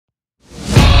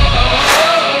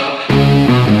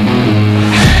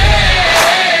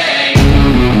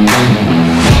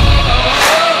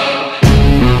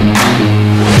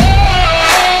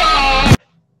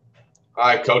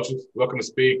right, coaches. Welcome to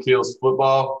Speed Kills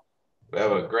Football. We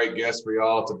have a great guest for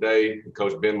y'all today,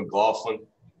 Coach Ben McLaughlin,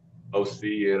 OC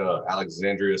at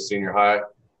Alexandria Senior High,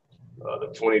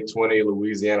 the 2020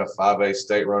 Louisiana 5A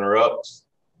State Runner Up.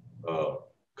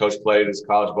 Coach played his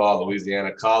college ball at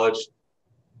Louisiana College.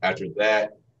 After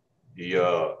that, he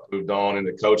moved on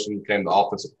into coaching, became the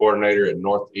offensive coordinator at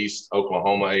Northeast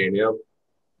Oklahoma A&M.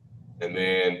 And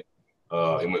then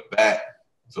he went back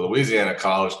to Louisiana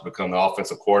College to become the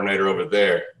offensive coordinator over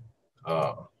there.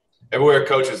 Everywhere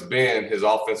Coach has been, his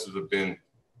offenses have been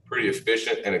pretty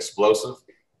efficient and explosive.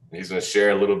 And he's going to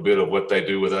share a little bit of what they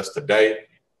do with us today.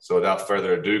 So without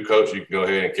further ado, Coach, you can go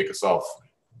ahead and kick us off.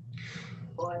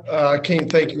 I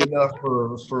can't thank you enough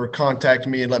for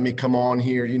contacting me and letting me come on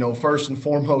here. You know, first and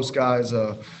foremost, guys,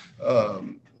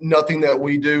 nothing that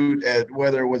we do at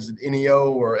whether it was at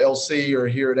NEO or LC or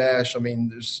here at Ash, I mean,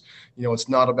 there's, you know, it's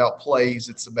not about plays.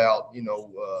 It's about, you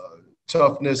know,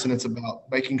 toughness, and it's about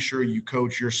making sure you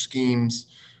coach your schemes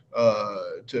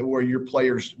to where your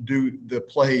players do the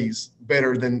plays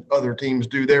better than other teams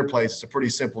do their plays. It's a pretty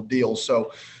simple deal.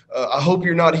 So I hope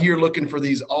you're not here looking for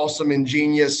these awesome,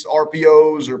 ingenious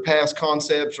RPOs or pass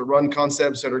concepts or run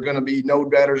concepts that are going to be no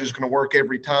better, just going to work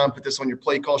every time. Put this on your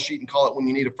play call sheet and call it when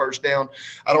you need a first down.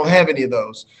 I don't have any of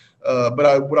those.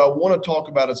 But what I want to talk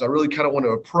about is I really kind of want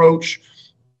to approach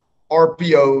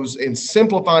RPOs, and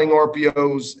simplifying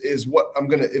RPOs is what I'm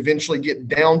going to eventually get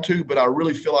down to, but I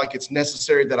really feel like it's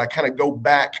necessary that I kind of go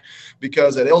back,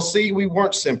 because at LC, we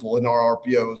weren't simple in our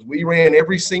RPOs. We ran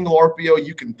every single RPO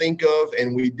you can think of,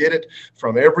 and we did it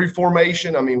from every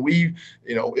formation. I mean,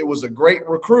 it was a great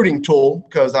recruiting tool,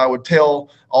 because I would tell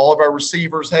all of our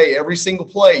receivers, hey, every single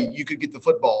play, you could get the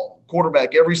football.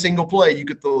 Quarterback, every single play, you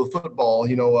could throw the football.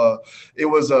 You know, it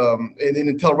was, and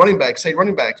then tell running backs, hey,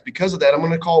 running backs, because of that, I'm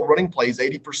going to call running plays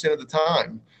 80% of the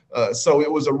time. So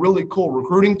it was a really cool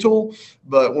recruiting tool.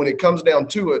 But when it comes down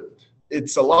to it,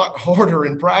 it's a lot harder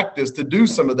in practice to do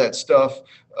some of that stuff,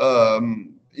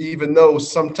 even though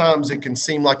sometimes it can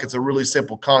seem like it's a really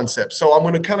simple concept. So I'm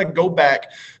going to kind of go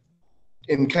back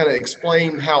and kind of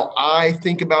explain how I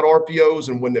think about RPOs,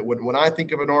 and when I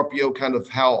think of an RPO, kind of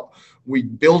how we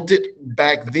built it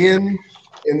back then,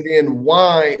 and then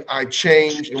why I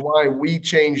changed and why we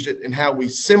changed it, and how we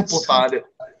simplified it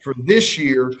for this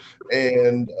year,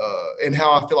 and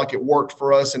how I feel like it worked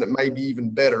for us, and it may be even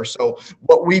better. So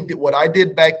what I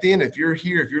did back then, if you're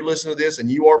here, if you're listening to this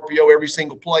and you RPO every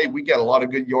single play, we got a lot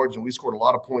of good yards and we scored a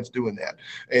lot of points doing that.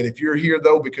 And if you're here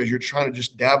though, because you're trying to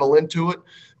just dabble into it,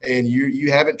 and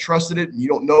you haven't trusted it, and you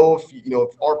don't know if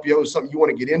RPO is something you want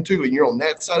to get into, and you're on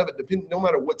that side of it, no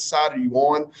matter what side are you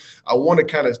on, I want to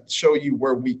kind of show you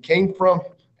where we came from,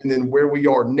 and then where we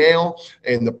are now,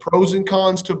 and the pros and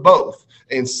cons to both.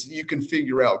 And so you can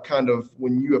figure out kind of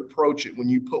when you approach it, when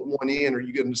you put one in, or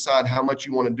you can decide how much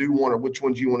you want to do one or which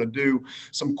ones you want to do,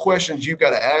 some questions you've got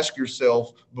to ask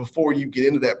yourself before you get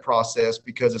into that process,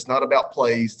 because it's not about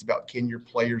plays. It's about, can your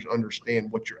players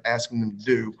understand what you're asking them to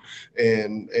do,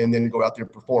 and then go out there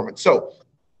and perform it. So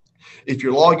if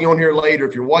you're logging on here later,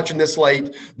 if you're watching this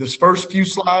late, this first few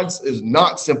slides is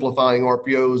not simplifying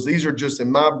RPOs. These are just,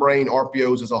 in my brain,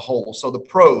 RPOs as a whole. So the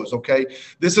pros, okay?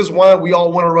 This is why we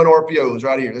all want to run RPOs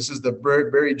right here. This is the very,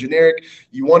 very generic.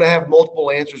 You want to have multiple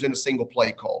answers in a single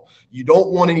play call. You don't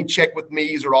want any check with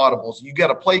me's or audibles. You got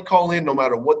a play call in, no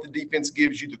matter what the defense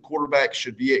gives you, the quarterback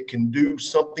can do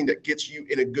something that gets you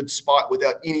in a good spot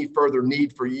without any further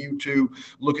need for you to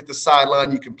look at the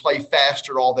sideline. You can play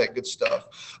faster, all that good stuff.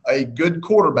 A good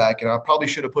quarterback, and I probably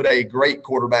should have put a great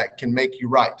quarterback, can make you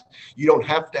right. You don't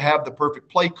have to have the perfect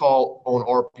play call on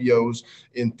RPOs.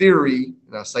 In theory,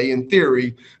 and I say in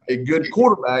theory, a good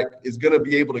quarterback is going to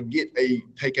be able to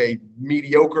take a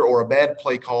mediocre or a bad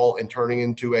play call and turn it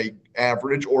into a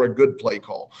average or a good play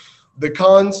call. The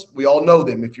cons, we all know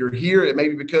them. If you're here, it may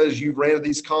be because you've ran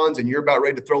these cons and you're about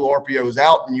ready to throw the RPOs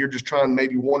out, and you're just trying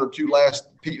maybe one or two last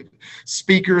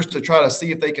speakers to try to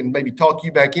see if they can maybe talk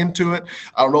you back into it.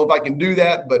 I don't know if I can do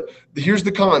that, but here's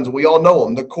the cons. We all know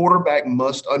them. The quarterback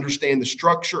must understand the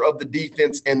structure of the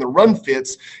defense and the run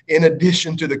fits in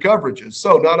addition to the coverages.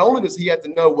 So not only does he have to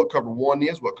know what cover one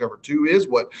is, what cover two is,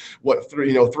 what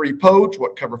three poach,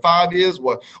 what cover five is,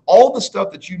 what all the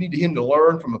stuff that you need him to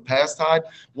learn from a pass side.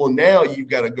 Well, now you've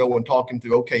got to go and talk him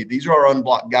through, okay, these are our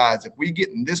unblocked guys. If we get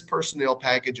in this personnel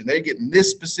package and they get in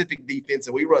this specific defense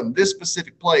and we run this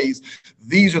specific plays,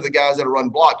 these are the guys that are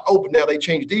unblocked. Oh, but now they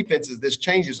change defenses. This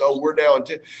changes. Oh, we're down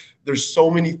to. There's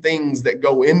so many things that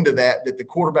go into that the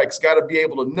quarterback's got to be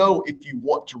able to know if you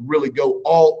want to really go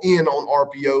all in on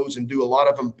RPOs and do a lot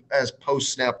of them as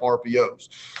post-snap RPOs.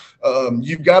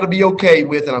 You've got to be okay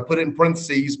with, and I put it in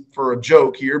parentheses for a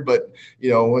joke here, but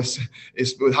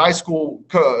it's with high school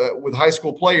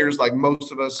players like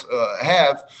most of us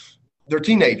have. They're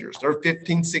teenagers. They're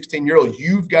 15, 16-year-olds.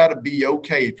 You've got to be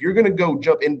okay. If you're going to go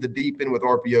jump into the deep end with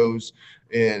RPOs,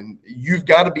 and you've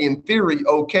got to be, in theory,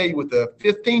 okay with a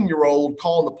 15-year-old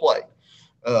calling the play.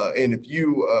 And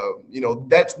if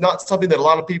that's not something that a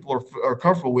lot of people are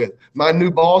comfortable with. My new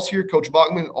boss here, Coach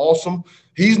Bachman, awesome.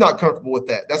 He's not comfortable with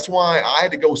that. That's why I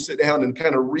had to go sit down and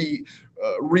kind of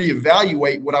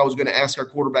reevaluate what I was going to ask our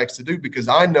quarterbacks to do, because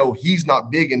I know he's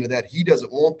not big into that. He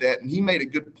doesn't want that. And he made a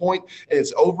good point, and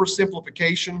it's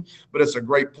oversimplification, but it's a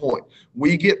great point.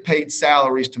 We get paid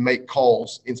salaries to make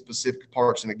calls in specific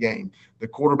parts in a game. The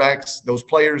quarterbacks, those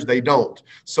players, they don't.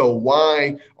 So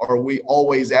why are we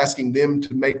always asking them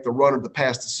to make the run or the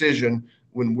pass decision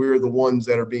when we're the ones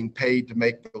that are being paid to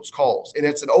make those calls? And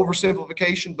it's an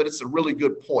oversimplification, but it's a really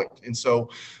good point. And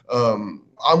so I'm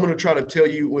going to try to tell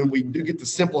you, when we do get to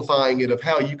simplifying it, of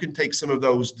how you can take some of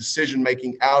those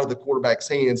decision-making out of the quarterback's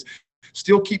hands,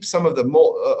 still keep some of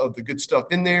the good stuff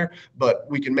in there, but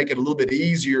we can make it a little bit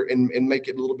easier and make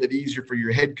it a little bit easier for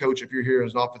your head coach. If you're here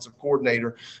as an offensive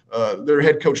coordinator, their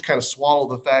head coach kind of swallow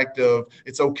the fact of,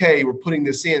 it's okay, we're putting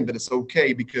this in, but it's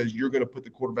okay because you're going to put the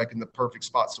quarterback in the perfect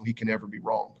spot so he can never be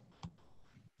wrong.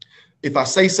 If I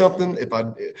say something,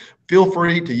 feel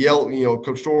free to yell,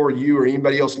 Coach Storr, you or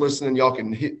anybody else listening, y'all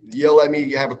can yell at me.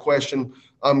 You have a question.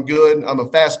 I'm good. I'm a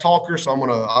fast talker, so I'm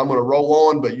gonna roll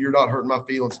on, but you're not hurting my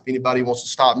feelings if anybody wants to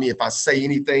stop me if I say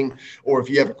anything, or if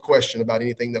you have a question about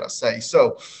anything that I say.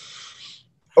 So,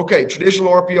 okay, traditional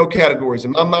RPO categories.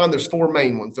 In my mind, there's four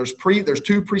main ones. There's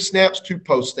two pre-snaps, two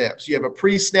post-snaps. You have a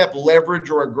pre-snap leverage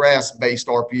or a grass-based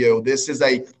RPO. This is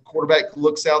a quarterback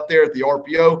looks out there at the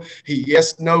RPO, he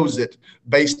knows it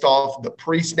based off the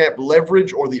pre-snap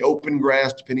leverage or the open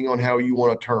grass, depending on how you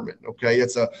want to term it. Okay,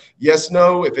 it's a yes,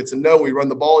 no. If it's a no, we run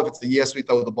the ball. If it's a yes, we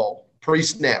throw the ball.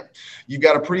 Pre-snap. You've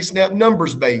got a pre-snap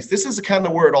numbers base. This is kind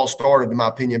of where it all started, in my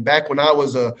opinion. Back when I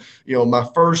was my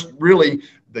first, really,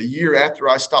 the year after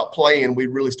I stopped playing, we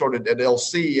really started at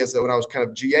LC when I was kind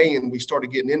of GA, and we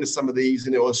started getting into some of these,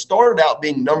 and it started out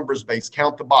being numbers based,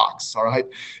 count the box. All right.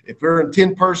 If we're in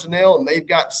 10 personnel and they've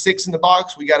got 6 in the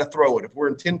box, we got to throw it. If we're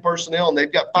in 10 personnel and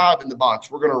they've got 5 in the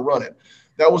box, we're going to run it.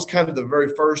 That was kind of the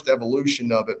very first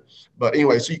evolution of it. But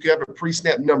anyway, so you could have a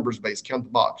pre-snap numbers base, count the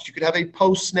box. You could have a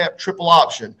post-snap triple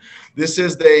option. This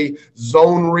is the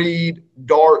zone read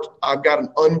dart. I've got an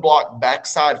unblocked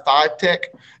backside 5-tech,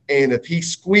 and if he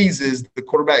squeezes, the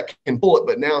quarterback can pull it.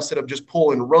 But now instead of just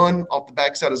pull and run off the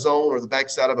backside of zone or the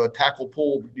backside of a tackle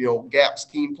pull, gap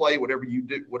scheme play, whatever you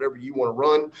do, whatever you want to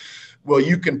run, well,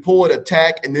 you can pull it,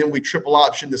 attack, and then we triple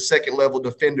option the second level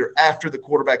defender after the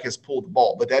quarterback has pulled the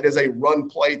ball. But that is a run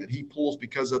play that he pulls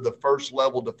because of the first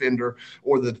level defender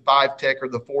or the 5-tech or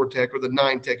the 4-tech or the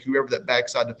 9-tech, whoever that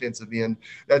backside defensive end.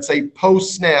 That's a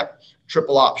post-snap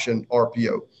triple option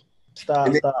RPO.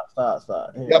 Stop. Yeah.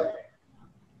 Yep.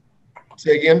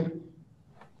 Say again.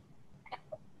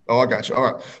 Oh, I got you.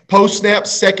 All right. Post-snap,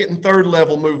 second and third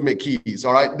level movement keys.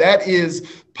 All right. That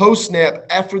is post-snap,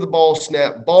 after the ball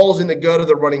snap, ball's in the gut of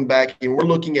the running back, and we're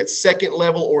looking at second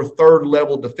level or third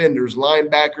level defenders,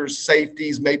 linebackers,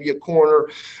 safeties, maybe a corner,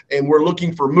 and we're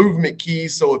looking for movement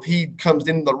keys. So if he comes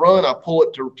in the run, I pull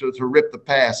it to rip the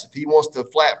pass. If he wants to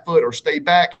flat foot or stay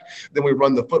back, then we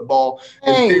run the football.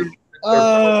 Hey.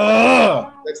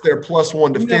 That's their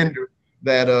 +1 defender.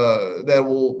 That's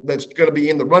going to be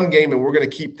in the run game, and we're going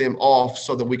to keep them off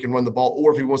so that we can run the ball.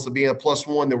 Or if he wants to be in a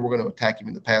 +1, then we're going to attack him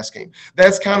in the pass game.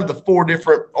 That's kind of the 4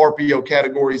 different RPO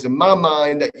categories in my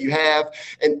mind that you have.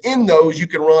 And in those, you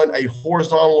can run a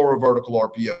horizontal or a vertical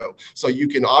RPO. So you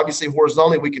can obviously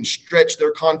horizontally, we can stretch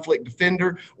their conflict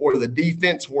defender or the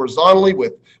defense horizontally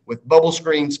with bubble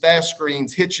screens, fast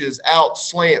screens, hitches, out,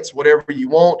 slants, whatever you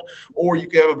want. Or you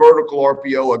can have a vertical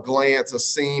RPO, a glance, a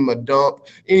seam, a dump,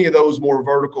 any of those more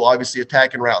vertical, obviously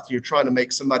attacking routes. You're trying to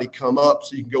make somebody come up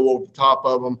so you can go over the top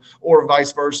of them, or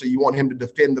vice versa. You want him to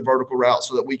defend the vertical route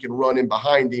so that we can run in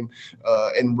behind him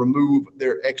and remove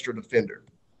their extra defender.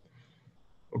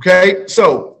 Okay,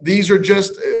 so these are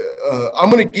just, I'm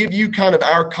going to give you kind of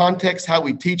our context, how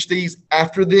we teach these.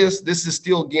 After this is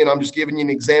still, again, I'm just giving you an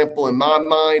example in my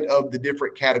mind of the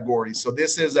different categories. So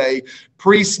this is a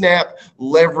pre-snap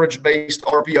leverage-based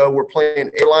RPO. We're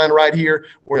playing A-line right here.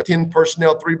 We're a 10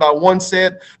 personnel 3x1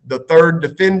 set. The third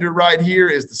defender right here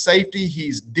is the safety.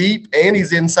 He's deep and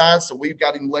he's inside, so we've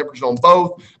got him leveraged on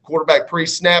both. Quarterback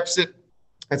pre-snaps it.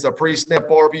 It's a pre-snap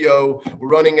RPO. We're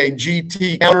running a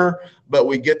GT counter, but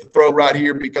we get the throw right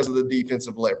here because of the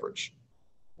defensive leverage.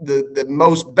 the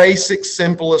most basic,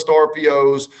 simplest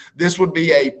RPOs. This would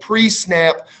be a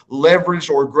pre-snap leverage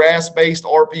or grass-based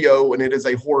RPO, and it is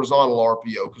a horizontal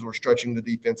RPO because we're stretching the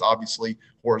defense, obviously,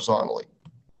 horizontally.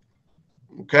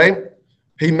 Okay?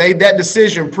 He made that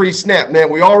decision pre-snap.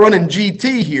 Man, we are running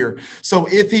GT here. So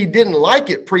if he didn't like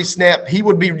it pre-snap, he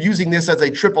would be using this as a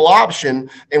triple option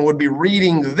and would be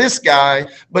reading this guy,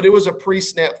 but it was a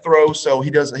pre-snap throw, so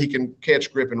he can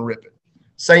catch, grip, and rip it.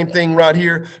 Same thing right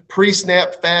here,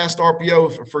 pre-snap fast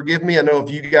RPO. Forgive me, I know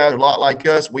if you guys are a lot like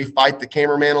us, we fight the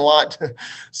cameraman a lot.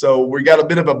 So we got a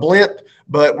bit of a blimp,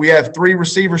 but we have 3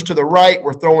 receivers to the right.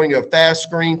 We're throwing a fast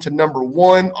screen to number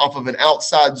 1 off of an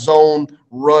outside zone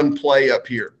run play up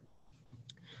here.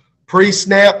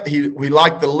 Pre-snap, we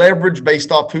like the leverage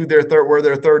based off where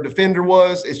their third defender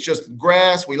was. It's just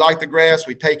grass. We like the grass.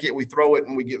 We take it, we throw it,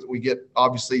 and we get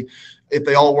obviously. If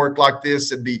they all work like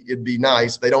this, it'd be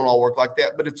nice. They don't all work like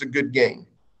that, but it's a good game.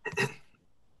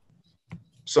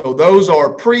 So those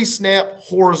are pre-snap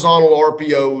horizontal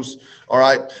RPOs. All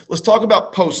right, let's talk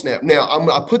about post-snap. Now,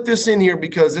 I put this in here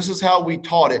because this is how we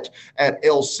taught it at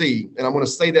LC, and I'm going to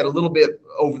say that a little bit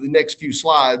over the next few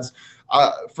slides.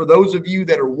 For those of you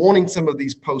that are wanting some of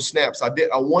these post snaps, I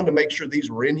wanted to make sure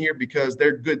these were in here because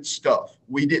they're good stuff.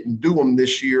 We didn't do them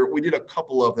this year. We did a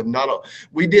couple of them.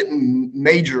 We didn't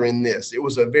major in this. It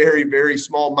was a very, very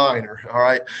small minor. All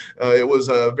right. It was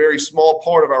a very small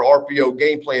part of our RPO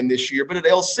game plan this year, but at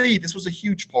LC, this was a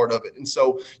huge part of it. And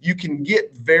so you can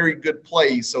get very good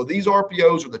plays. So these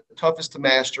RPOs are the toughest to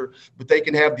master, but they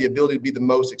can have the ability to be the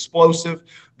most explosive.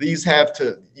 You have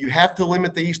to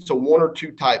limit these to 1 or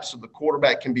 2 types so the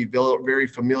quarterback can be very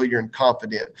familiar and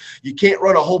confident. You can't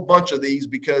run a whole bunch of these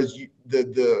because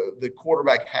the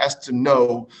quarterback has to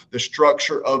know the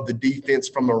structure of the defense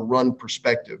from a run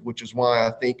perspective, which is why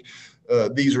I think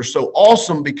these are so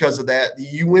awesome because of that.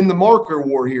 You win the marker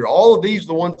war here. All of these are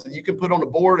the ones that you can put on the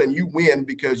board and you win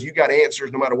because you got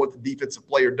answers no matter what the defensive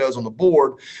player does on the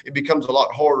board. It becomes a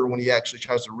lot harder when he actually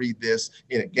tries to read this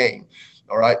in a game.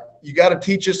 All right. You got to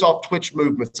teach us off twitch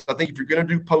movements. I think if you're going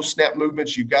to do post-snap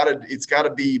movements, it's got to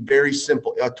be very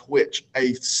simple. A twitch,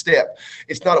 a step.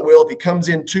 It's not, well, if he comes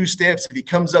in 2 steps, if he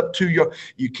comes up 2,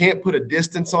 you can't put a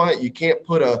distance on it. You can't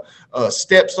put a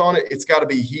steps on it. It's got to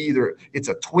be either it's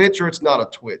a twitch or it's not a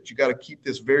twitch. You got to keep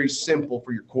this very simple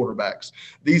for your quarterbacks.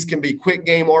 These can be quick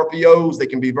game RPOs. They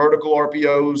can be vertical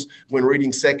RPOs when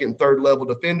reading 2nd and 3rd level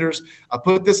defenders. I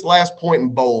put this last point in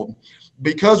bold.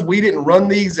 Because we didn't run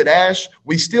these at Ash,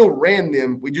 we still ran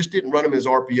them. We just didn't run them as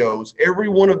RPOs. Every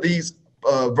one of these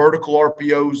vertical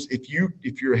RPOs, if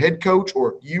you're a head coach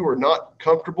or if you are not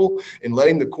comfortable in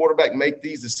letting the quarterback make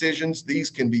these decisions,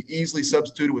 these can be easily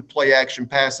substituted with play action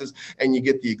passes, and you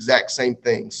get the exact same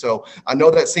thing. So I know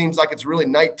that seems like it's really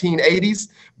 1980s,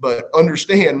 but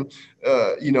understand,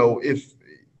 if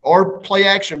our play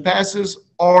action passes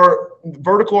are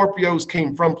vertical RPOs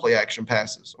came from play action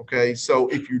passes. Okay. So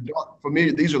if you're not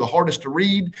familiar, these are the hardest to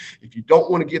read. If you don't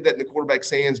want to get that in the quarterback's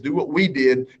hands, do what we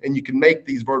did, and you can make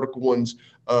these vertical ones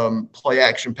play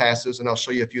action passes. And I'll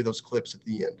show you a few of those clips at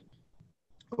the end.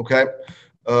 Okay.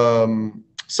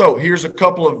 So here's a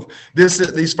couple of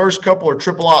these first couple are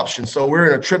triple options. So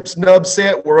we're in a trip snub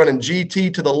set. We're running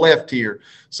GT to the left here.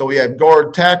 So we have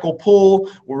guard, tackle, pull.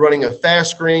 We're running a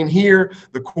fast screen here.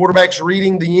 The quarterback's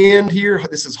reading the end here.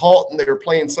 This is Halton. They're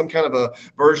playing some kind of a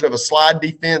version of a slide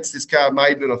defense. This guy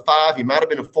might have been a 5. He might have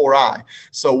been a 4-eye.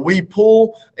 So we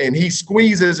pull and he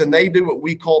squeezes, and they do what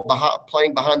we call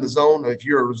playing behind the zone. If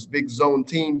you're a big zone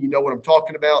team, you know what I'm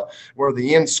talking about, where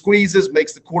the end squeezes,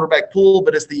 makes the quarterback pull,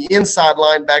 but it's the inside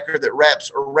linebacker that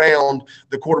wraps around.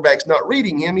 The quarterback's not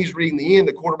reading him. He's reading the end.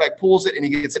 The quarterback pulls it, and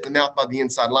he gets hit in the mouth by the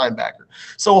inside linebacker.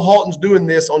 So Halton's doing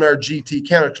this on our GT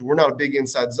counter. We're not a big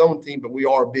inside zone team, but we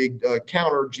are a big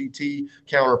counter GT,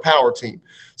 counter power team.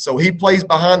 So he plays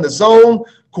behind the zone.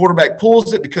 Quarterback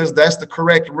pulls it because that's the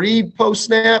correct read post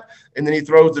snap, and then he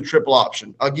throws the triple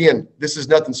option. Again, this is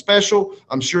nothing special.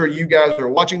 I'm sure you guys are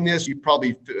watching this. You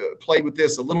probably played with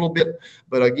this a little bit,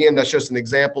 but again, that's just an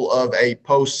example of a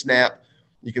post snap.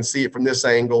 You can see it from this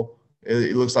angle.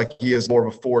 It looks like he is more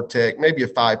of a 4 tech, maybe a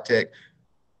 5 tech.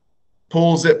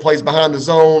 Pulls it, plays behind the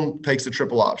zone, takes the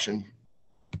triple option.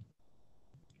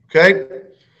 Okay.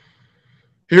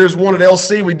 Here's one at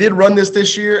LC. We did run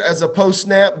this year as a post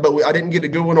snap, but I didn't get a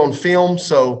good one on film.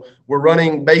 So we're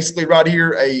running basically right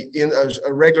here a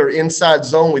regular inside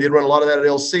zone. We did run a lot of that at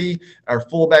LC. Our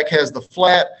fullback has the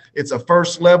flat. It's a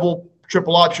first level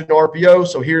triple option RPO.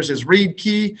 So here's his read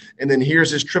key, and then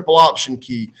here's his triple option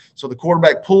key. So the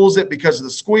quarterback pulls it because of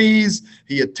the squeeze.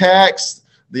 He attacks.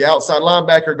 The outside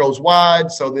linebacker goes wide,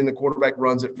 so then the quarterback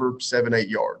runs it for 7-8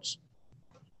 yards.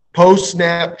 Post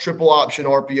snap, triple option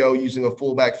RPO using a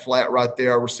fullback flat right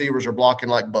there. Our receivers are blocking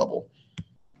like bubble.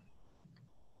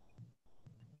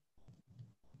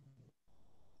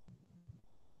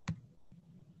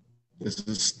 This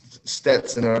is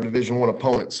Stetson, our Division I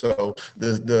opponent. So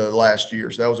the last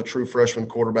year. So that was a true freshman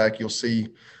quarterback. You'll see.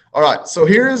 All right. So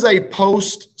here is a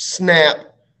post snap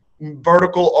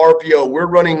vertical RPO. We're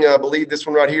running, I believe this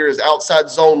one right here is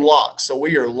outside zone lock. So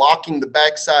we are locking the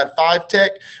backside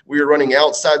 5-tech. We are running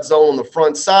outside zone on the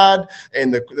front side.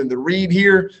 And the read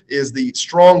here is the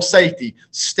strong safety.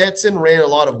 Stetson ran a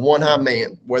lot of one-high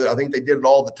man, whether I think they did it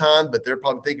all the time, but they're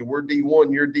probably thinking we're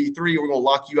D1, you're D3. We're going to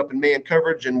lock you up in man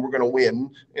coverage and we're going to win.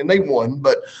 And they won.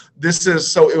 But this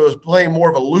is, so it was playing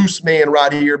more of a loose man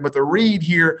right here. But the read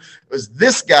here was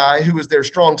this guy who was their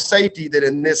strong safety that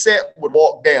in this set would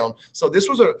walk down. So this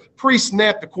was a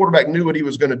pre-snap. The quarterback knew what he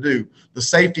was going to do. The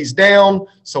safety's down,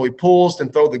 so he pulls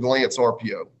and throw the glance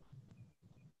RPO.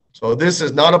 So this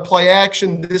is not a play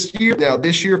action this year. Now,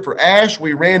 this year for Ash,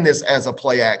 we ran this as a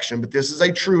play action, but this is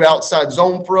a true outside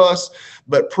zone for us.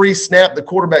 But pre-snap, the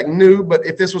quarterback knew. But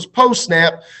if this was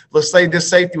post-snap, let's say this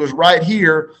safety was right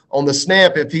here on the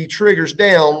snap. If he triggers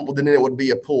down, well, then it would be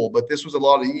a pull. But this was a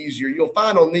lot easier. You'll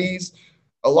find on these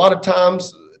a lot of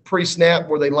times – pre-snap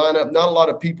where they line up, not a lot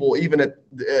of people, even at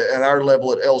our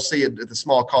level at LC, at the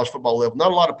small college football level,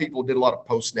 not a lot of people did a lot of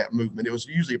post-snap movement. It was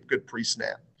usually a good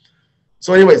pre-snap.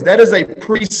 So anyways, that is a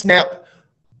pre-snap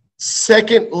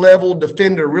second-level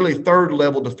defender, really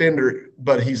third-level defender,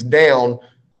 but he's down,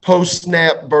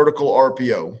 post-snap vertical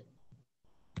RPO.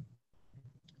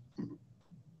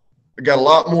 I got a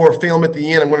lot more film at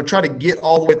the end. I'm going to try to get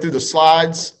all the way through the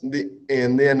slides,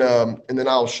 and then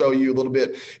I'll show you a little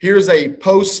bit. Here's a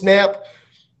post-snap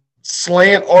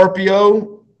slant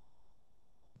RPO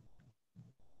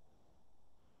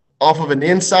off of an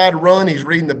inside run. He's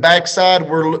reading the backside.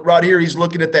 We're right here. He's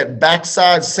looking at that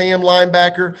backside Sam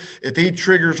linebacker. If he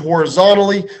triggers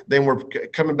horizontally, then we're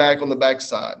coming back on the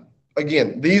backside.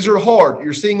 Again, these are hard.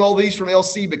 You're seeing all these from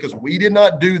LC because we did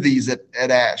not do these at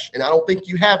Ash, and I don't think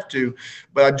you have to,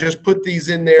 but I just put these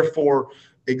in there for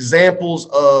examples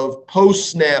of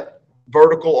post-snap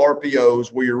vertical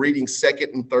RPOs where you're reading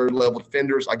second and third level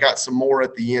defenders. I got some more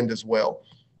at the end as well.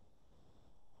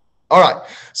 All right,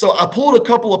 so I pulled a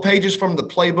couple of pages from the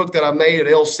playbook that I made at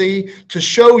LC to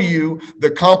show you the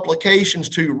complications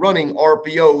to running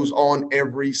RPOs on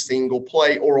every single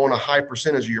play or on a high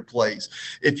percentage of your plays.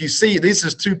 If you see, this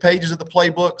is 2 pages of the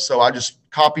playbook, so I just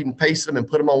copied and pasted them and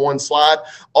put them on one slide.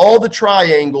 All the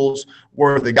triangles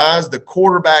were the guys the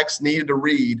quarterbacks needed to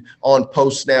read on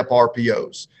post-snap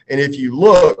RPOs. And if you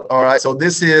look, all right, so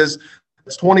this is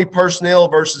 20 personnel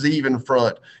versus even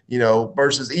front,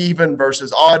 versus even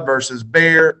versus odd versus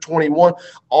bare, 21.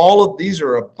 All of these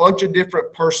are a bunch of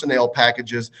different personnel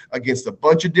packages against a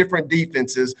bunch of different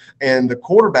defenses, and the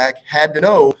quarterback had to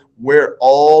know where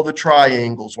all the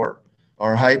triangles were.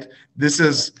 All right. This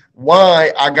is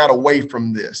why I got away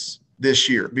from this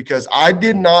year, because I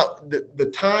did not,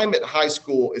 the time at high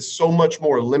school is so much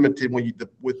more limited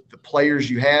with the players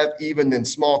you have, even than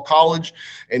small college.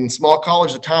 And in small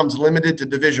college, the time's limited to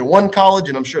Division I college,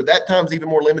 and I'm sure that time's even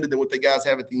more limited than what the guys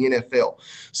have at the NFL.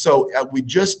 So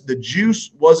the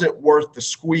juice wasn't worth the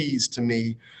squeeze to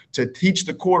me to teach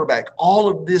the quarterback all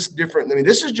of this different. I mean,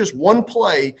 this is just one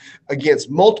play against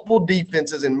multiple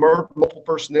defenses and multiple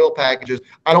personnel packages.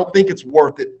 I don't think it's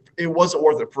worth it. It wasn't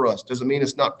worth it for us. Doesn't mean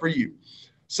it's not for you.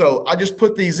 So I just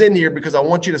put these in here because I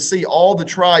want you to see all the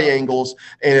triangles.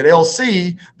 And at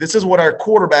LC, this is what our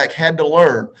quarterback had to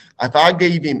learn. If I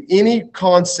gave him any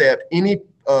concept, any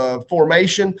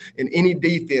formation in any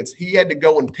defense, he had to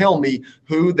go and tell me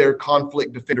who their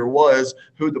conflict defender was,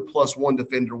 who the +1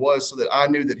 defender was, so that I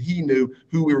knew that he knew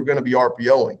who we were going to be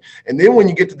RPOing. And then when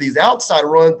you get to these outside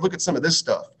runs, look at some of this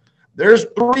stuff. There's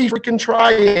 3 freaking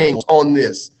triangles on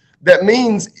this. That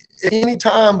means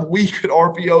anytime we could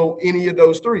RPO any of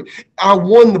those 3, I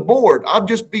won the board. I've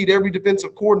just beat every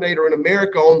defensive coordinator in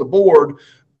America on the board.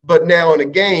 But now in a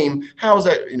game, how is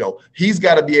that? He's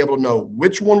got to be able to know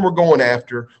which one we're going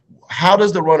after. How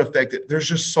does the run affect it? There's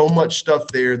just so much stuff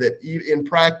there that in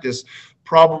practice,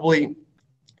 probably,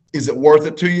 is it worth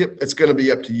it to you? It's going to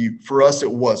be up to you. For us,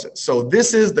 it wasn't. So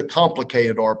this is the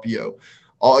complicated RPO.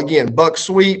 Again, buck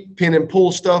sweep, pin and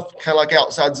pull stuff, kind of like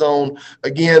outside zone.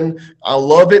 Again, I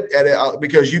love it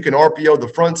because you can RPO the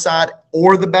front side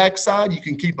or the back side. You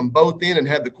can keep them both in and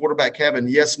have the quarterback having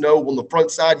yes, no on the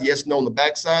front side, yes, no on the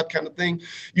back side kind of thing.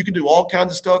 You can do all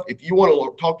kinds of stuff. If you want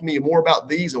to talk to me more about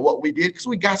these and what we did, because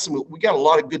we got a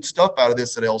lot of good stuff out of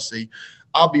this at LC,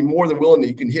 I'll be more than willing that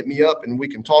you can hit me up and we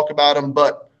can talk about them.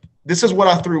 But This is what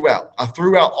I threw out. I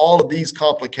threw out all of these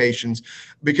complications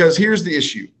because here's the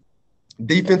issue.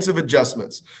 Defensive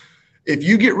adjustments. If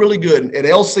you get really good at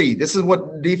LC, this is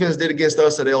what defense did against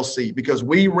us at LC, because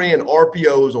we ran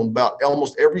RPOs on about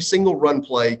almost every single run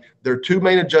play. Their two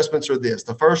main adjustments are this.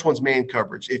 The first one's man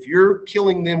coverage. If you're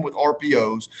killing them with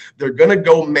RPOs, they're going to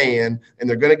go man, and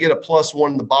they're going to get a +1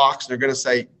 in the box. And they're going to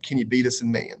say, can you beat us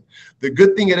in man? The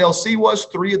good thing at LC was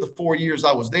 3 of the 4 years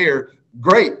I was there,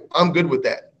 great, I'm good with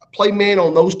that. Play man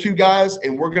on those two guys,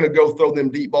 and we're going to go throw them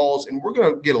deep balls, and we're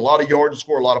going to get a lot of yards and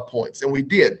score a lot of points. And we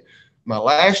did. My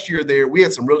last year there, we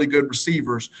had some really good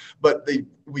receivers, but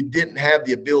we didn't have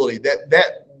the ability.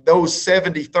 Those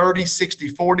 70-30,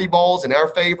 60-40 balls in our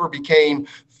favor became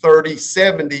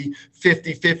 30-70,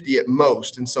 50-50 at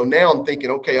most. And so now I'm thinking,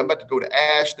 okay, I'm about to go to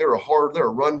Ash. They're a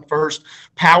run-first,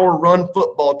 power run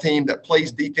football team that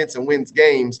plays defense and wins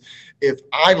games. If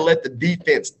I let the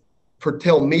defense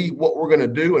tell me what we're going to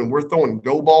do, and we're throwing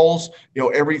go balls,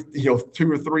 every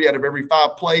 2 or 3 out of every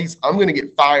 5 plays, I'm going to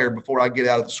get fired before I get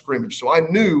out of the scrimmage. So I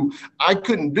knew I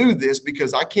couldn't do this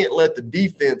because I can't let the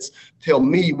defense tell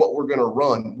me what we're going to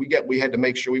run. We had to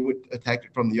make sure we would attack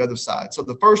it from the other side. So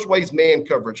the first way is man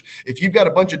coverage. If you've got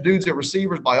a bunch of dudes at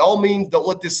receivers, by all means, don't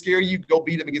let this scare you. Go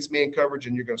beat them against man coverage,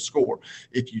 and you're going to score.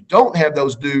 If you don't have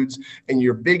those dudes and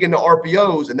you're big into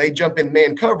RPOs and they jump in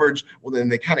man coverage, well, then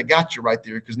they kind of got you right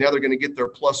there, because now they're going to get their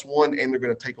 +1 and they're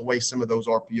going to take away some of those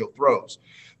RPO throws.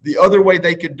 The other way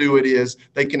they could do it is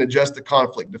they can adjust the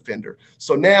conflict defender.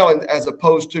 So now, as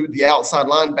opposed to the outside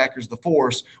linebackers, the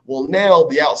force, well, now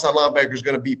the outside linebacker is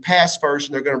going to be pass first,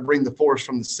 and they're going to bring the force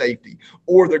from the safety,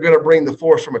 or they're going to bring the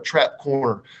force from a trap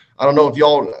corner. I don't know if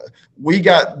y'all, we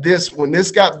got this when this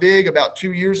got big about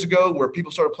 2 years ago, where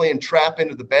people started playing trap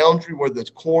into the boundary, where the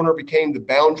corner became the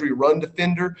boundary run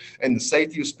defender and the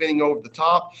safety was spinning over the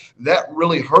top. That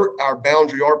really hurt our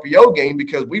boundary RPO game,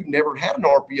 because we've never had an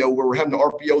RPO where we're having to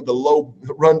RPO the low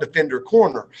run defender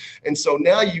corner. And so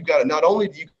now you've got to, not only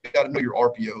do you got to know your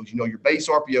RPOs, your base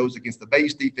RPOs against the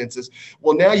base defenses.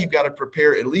 Well, now you've got to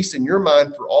prepare, at least in your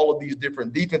mind, for all of these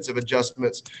different defensive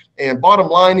adjustments. And bottom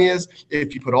line is,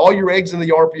 if you put all your eggs in the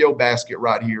RPO basket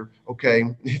right here, okay,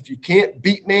 if you can't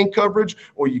beat man coverage,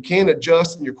 or you can't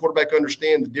adjust and your quarterback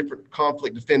understand the different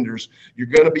conflict defenders, you're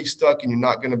going to be stuck, and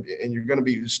you're going to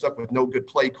be stuck with no good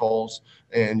play calls,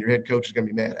 and your head coach is going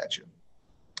to be mad at you.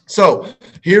 So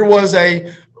here was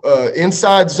a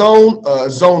inside zone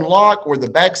lock, where the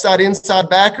backside inside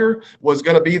backer was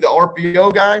going to be the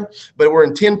RPO guy, but we're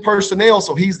in 10 personnel,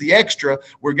 so he's the extra.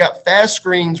 We've got fast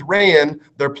screens ran.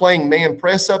 They're playing man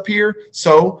press up here,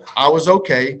 so I was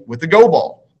okay with the go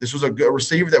ball. This was a good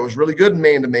receiver that was really good in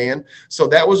man-to-man, so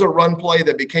that was a run play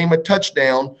that became a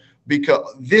touchdown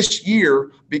this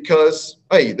year, because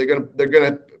hey, they're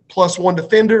gonna +1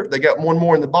 defender. They got one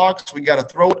more in the box. We got to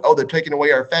throw it. Oh, they're taking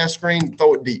away our fast screen.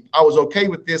 Throw it deep. I was okay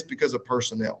with this because of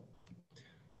personnel.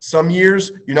 Some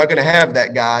years, you're not going to have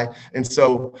that guy. And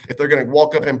so if they're going to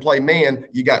walk up and play man,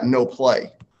 you got no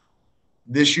play.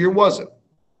 This year wasn't.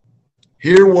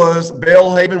 Here was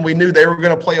Belhaven. We knew they were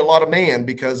going to play a lot of man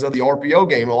because of the RPO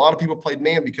game. A lot of people played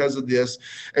man because of this.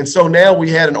 And so now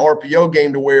we had an RPO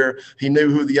game to where he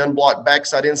knew who the unblocked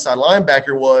backside inside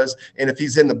linebacker was. And if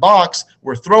he's in the box,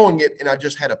 we're throwing it. And I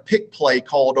just had a pick play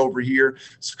called over here.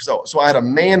 So I had a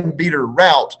man beater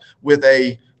route with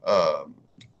a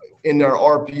in our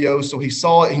RPO. So he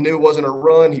saw it. He knew it wasn't a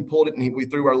run. He pulled it, and we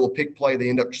threw our little pick play. They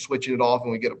end up switching it off,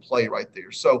 and we get a play right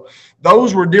there. So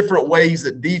those were different ways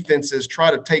that defenses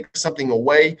try to take something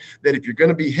away, that if you're going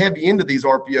to be heavy into these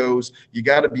RPOs, you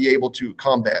got to be able to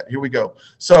combat. Here we go.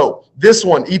 So this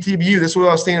one, ETBU, this is what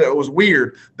I was saying. It was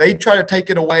weird. They try to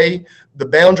take it away, the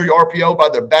boundary RPO, by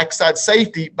their backside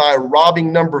safety, by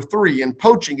robbing number 3 and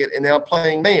poaching it, and now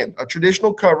playing man, a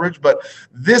traditional coverage. But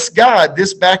this guy,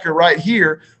 this backer right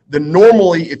here,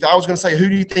 normally, if I was going to say, who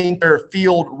do you think their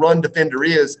field run defender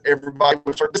is, everybody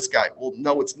would start this guy. Well,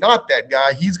 no, it's not that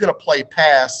guy. He's going to play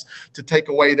pass to take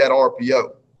away that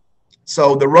RPO.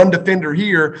 So the run defender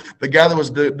here, the guy that was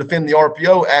defending the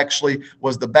RPO, actually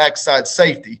was the backside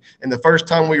safety. And the first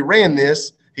time we ran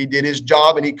this, he did his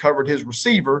job and he covered his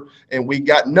receiver, and we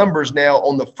got numbers now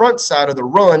on the front side of the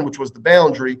run, which was the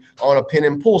boundary, on a pin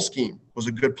and pull scheme. It was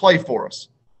a good play for us.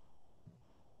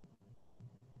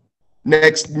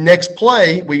 Next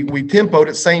play, we tempoed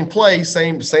it, same play,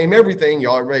 same everything.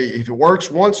 Y'all ready? If it works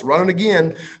once, run it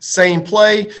again. Same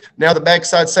play. Now the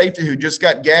backside safety, who just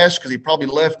got gashed because he probably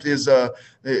left his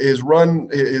run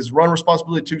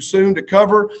responsibility too soon to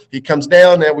cover, he comes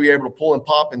down. Now we're able to pull and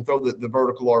pop and throw the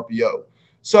vertical RPO.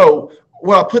 So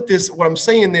what I'm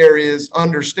saying there is,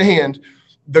 understand,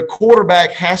 the quarterback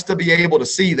has to be able to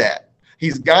see that.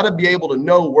 He's got to be able to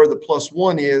know where the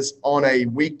 +1 is on a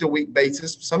week-to-week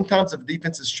basis. Sometimes if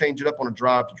defenses change it up on a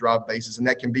drive-to-drive basis, and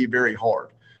that can be very hard.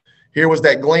 Here was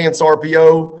that glance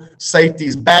RPO,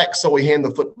 safety's back, so he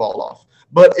handed the football off.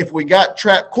 But if we got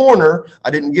trap corner,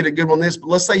 I didn't get a good one on this, but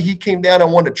let's say he came down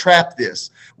and wanted to trap this.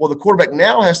 Well, the quarterback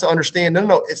now has to understand,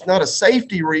 no, it's not a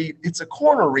safety read, it's a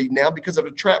corner read now because of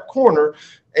a trap corner,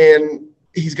 and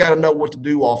he's got to know what to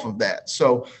do off of that.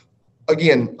 So,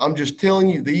 again, I'm just telling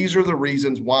you, these are the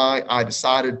reasons why I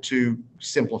decided to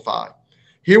simplify.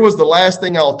 Here was the last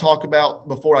thing I'll talk about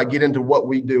before I get into what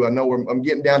we do. I know I'm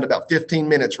getting down to about 15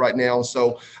 minutes right now,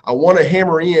 so I want to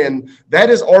hammer in.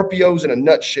 That is RPOs in a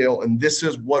nutshell, and this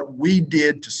is what we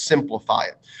did to simplify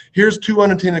it. Here's 2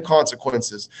 unintended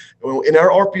consequences. In our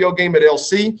RPO game at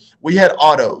LC, we had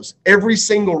autos. Every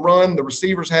single run, the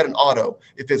receivers had an auto.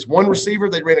 If it's 1 receiver,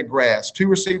 they ran a grass. 2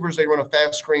 receivers, they run a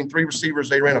fast screen. 3 receivers,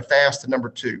 they ran a fast to number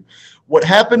 2. What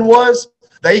happened was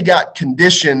they got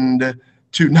conditioned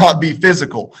to not be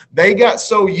physical. They got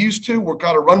so used to, we're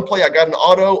got a run play, I got an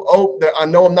auto, I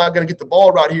know I'm not going to get the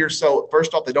ball right here. So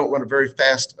first off, they don't run a very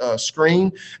fast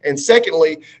screen. And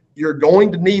secondly, you're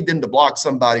going to need them to block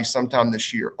somebody sometime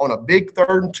this year. On a big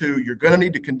 3rd and 2, you're going to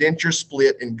need to condense your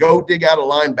split and go dig out a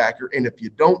linebacker. And if you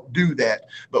don't do that,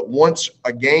 but once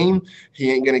a game, he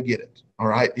ain't going to get it. All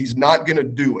right. He's not going to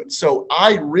do it. So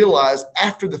I realized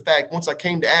after the fact, once I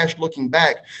came to Ash looking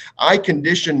back, I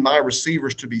conditioned my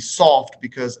receivers to be soft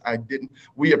because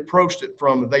we approached it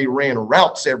from they ran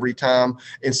routes every time.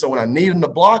 And so when I needed him to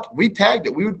block, we tagged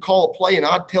it. We would call a play and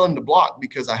I'd tell him to block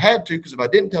because I had to, because if I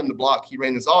didn't tell him to block, he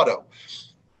ran his auto.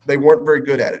 They weren't very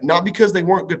good at it. Not because they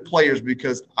weren't good players,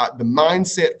 because the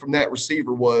mindset from that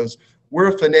receiver was, we're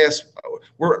a finesse,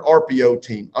 we're an RPO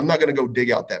team. I'm not going to go dig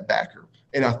out that backer.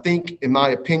 And I think, in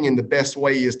my opinion, the best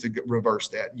way is to reverse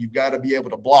that. You've got to be able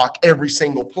to block every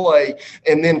single play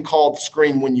and then call the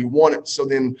screen when you want it. So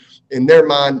then in their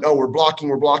mind, we're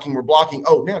blocking.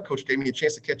 Oh, now coach gave me a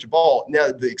chance to catch a ball. Now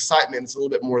the excitement is a little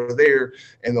bit more there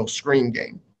and they'll screen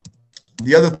game.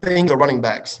 The other thing, the running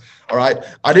backs. All right.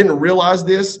 I didn't realize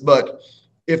this, but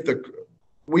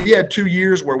we had 2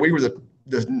 years where we were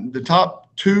the top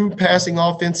 2 passing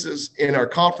offenses in our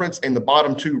conference and the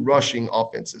bottom 2 rushing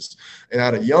offenses. And I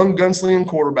had a young gunslinging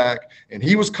quarterback, and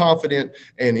he was confident.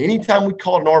 And anytime we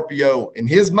called an RPO, in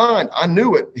his mind, I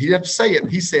knew it. He'd have to say it.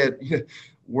 He said,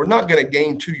 we're not going to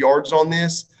gain 2 yards on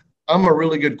this. I'm a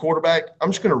really good quarterback.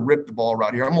 I'm just going to rip the ball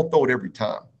right here. I'm going to throw it every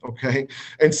time. Okay.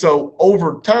 And so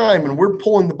over time, and we're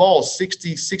pulling the ball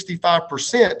 60,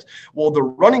 65%. Well, the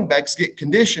running backs get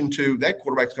conditioned to that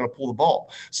quarterback's going to pull the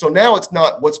ball. So now it's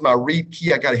not, what's my read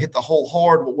key? I got to hit the hole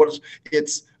hard. But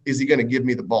is he going to give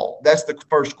me the ball? That's the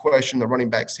first question the running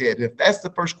back's head. And if that's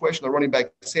the first question the running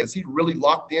back's head, is he really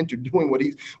locked into doing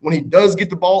when he does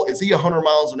get the ball, is he 100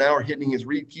 miles an hour hitting his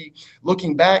read key?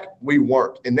 Looking back, we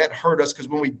weren't. And that hurt us because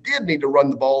when we did need to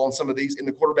run the ball on some of these and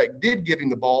the quarterback did give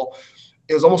him the ball,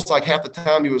 it was almost like half the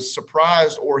time he was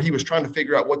surprised or he was trying to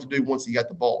figure out what to do once he got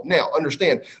the ball. Now,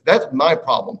 understand, that's my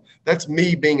problem. That's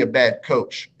me being a bad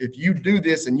coach. If you do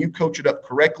this and you coach it up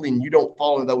correctly and you don't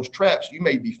fall into those traps, you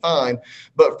may be fine.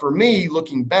 But for me,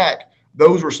 looking back,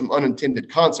 those were some unintended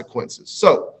consequences.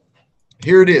 So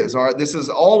here it is. All right, this is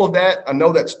all of that. I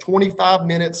know that's 25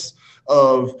 minutes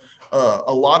of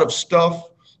a lot of stuff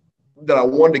that I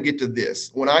wanted to get to this.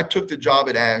 When I took the job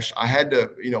at Ash, I had to,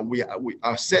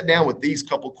 I sat down with these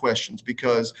couple questions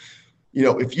because,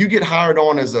 if you get hired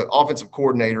on as an offensive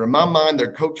coordinator, in my mind,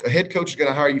 a head coach is going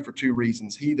to hire you for 2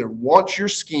 reasons. He either wants your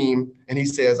scheme and he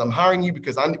says, I'm hiring you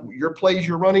because your plays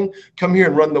you're running, come here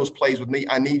and run those plays with me.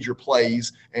 I need your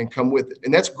plays and come with it.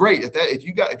 And that's great.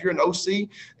 If you're an OC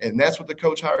and that's what the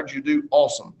coach hired you to do,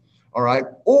 awesome. All right.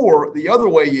 Or the other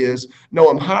way is, no,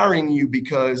 I'm hiring you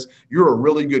because you're a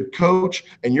really good coach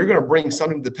and you're going to bring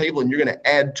something to the table and you're going to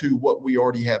add to what we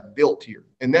already have built here.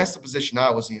 And that's the position I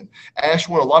was in. Ash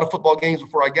won a lot of football games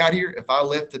before I got here. If I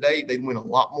left today, they'd win a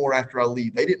lot more after I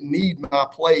leave. They didn't need my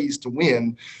plays to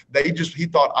win. He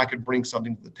thought I could bring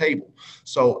something to the table.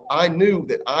 So I knew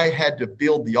that I had to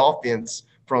build the offense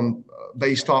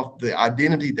based off the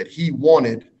identity that he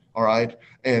wanted. All right.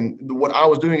 And what I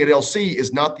was doing at LC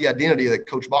is not the identity that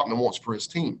Coach Bachman wants for his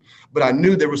team. But I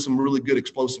knew there was some really good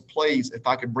explosive plays. If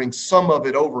I could bring some of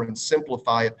it over and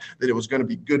simplify it, that it was going to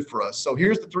be good for us. So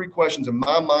here's the 3 questions in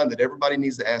my mind that everybody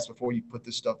needs to ask before you put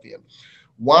this stuff in.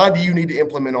 Why do you need to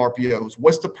implement RPOs?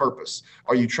 What's the purpose?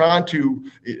 Are you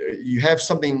you have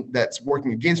something that's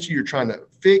working against you, you're trying to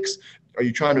fix? Are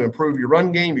you trying to improve your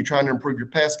run game? You're trying to improve your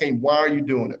pass game? Why are you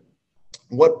doing it?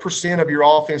 What % of your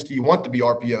offense do you want to be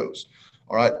RPOs?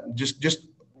 All right, just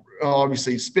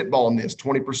obviously spitballing this,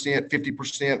 20%,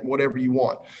 50%, whatever you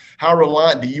want. How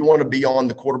reliant do you want to be on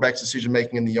the quarterback's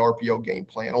decision-making in the RPO game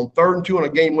plan? On 3rd and 2 on a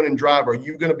game-winning drive, are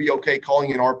you going to be okay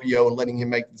calling an RPO and letting him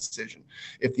make the decision?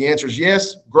 If the answer is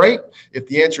yes, great. If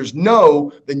the answer is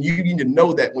no, then you need to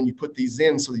know that when you put these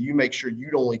in so that you make sure you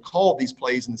only call these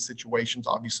plays in the situations,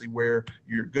 obviously, where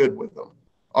you're good with them.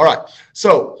 All right,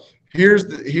 so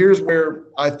here's where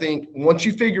I think once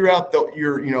you figure out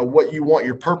what you want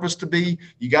your purpose to be,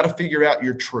 you got to figure out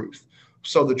your truth.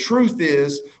 So the truth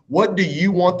is, what do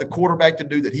you want the quarterback to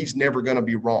do that he's never going to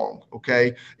be wrong?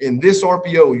 Okay. In this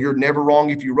RPO, you're never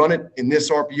wrong if you run it. In this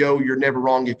RPO, you're never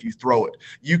wrong if you throw it.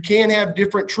 You can have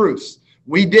different truths.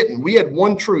 We didn't. We had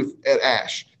one truth at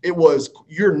Ash. It was,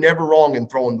 you're never wrong in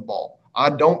throwing the ball. I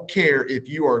don't care if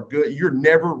you are good. You're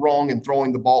never wrong in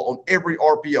throwing the ball on every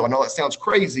RPO. I know that sounds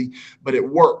crazy, but it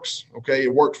works. Okay.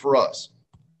 It worked for us.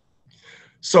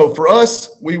 So for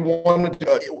us, we wanted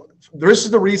to, this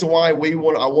is the reason why I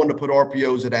wanted to put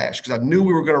RPOs at Ash, because I knew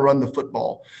we were going to run the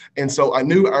football. And so I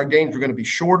knew our games were going to be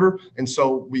shorter. And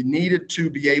so we needed to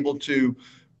be able to,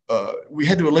 we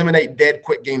had to eliminate dead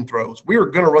quick game throws. We were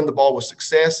going to run the ball with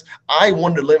success. I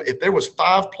wanted to limit, if there was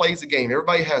 5 plays a game,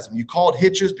 everybody has them. You called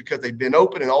hitches because they've been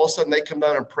open and all of a sudden they come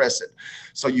down and press it.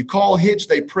 So you call hitch,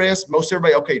 they press, most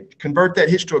everybody, okay, convert that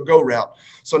hitch to a go route.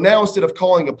 So now instead of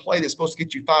calling a play that's supposed to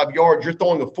get you 5 yards, you're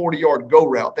throwing a 40-yard go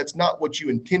route. That's not what you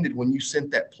intended when you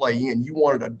sent that play in. You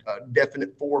wanted a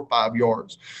definite 4 or 5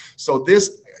 yards. So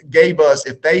this gave us,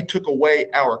 if they took away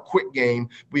our quick game,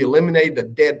 we eliminated a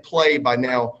dead play by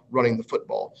now running the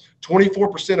football.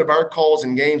 24% of our calls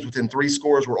in games within 3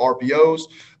 scores were RPOs.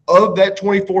 Of that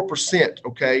 24%,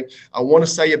 okay, I want to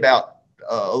say about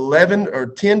 11 or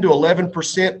 10 to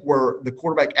 11% where the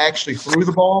quarterback actually threw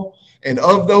the ball. And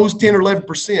of those 10 or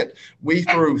 11%, we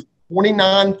threw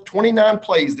 29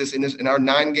 plays in our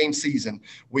 9-game season.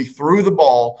 We threw the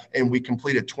ball and we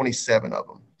completed 27 of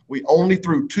them. We only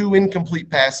threw 2 incomplete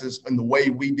passes in the way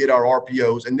we did our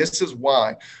RPOs. And this is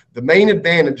why the main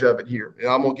advantage of it here, and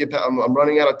I'm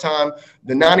running out of time.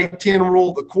 The 90-10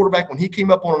 rule, the quarterback, when he came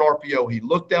up on an RPO, he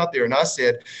looked out there and I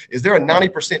said, is there a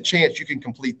 90% chance you can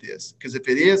complete this? Because if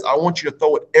it is, I want you to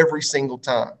throw it every single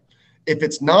time. If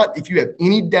it's not, if you have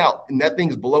any doubt and that thing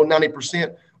is below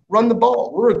 90%, run the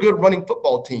ball. We're a good running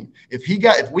football team. If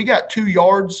we got 2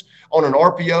 yards on an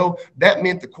RPO, that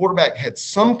meant the quarterback had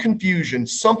some confusion,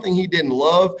 something he didn't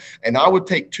love, and I would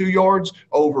take 2 yards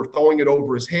over throwing it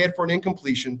over his head for an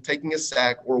incompletion, taking a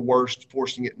sack, or worse,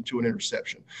 forcing it into an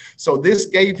interception. So this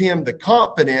gave him the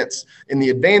confidence, and the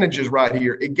advantages right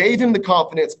here. It gave him the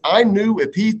confidence. I knew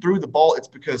if he threw the ball, it's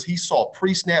because he saw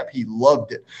pre-snap, he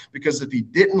loved it. Because if he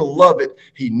didn't love it,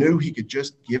 he knew he could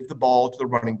just give the ball to the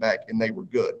running back and they were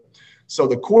good. So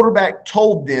the quarterback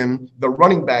told them, the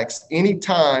running backs,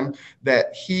 anytime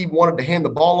that he wanted to hand the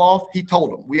ball off, he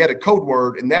told them. We had a code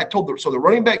word, and that told them. So the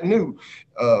running back knew,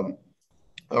 he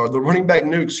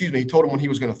told him when he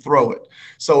was going to throw it.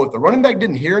 So if the running back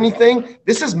didn't hear anything,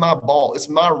 this is my ball. It's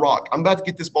my rock. I'm about to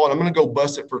get this ball, and I'm going to go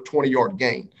bust it for a 20-yard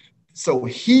gain. So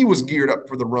he was geared up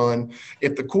for the run.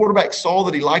 If the quarterback saw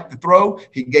that he liked the throw,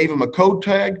 he gave him a code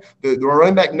tag. The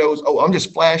running back knows, oh, I'm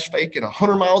just flash faking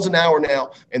 100 miles an hour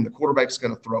now, and the quarterback's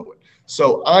going to throw it.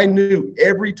 So I knew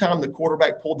every time the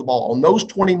quarterback pulled the ball. On those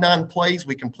 29 plays,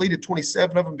 we completed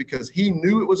 27 of them because he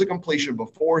knew it was a completion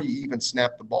before he even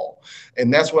snapped the ball.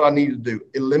 And that's what I needed to do,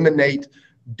 eliminate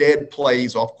dead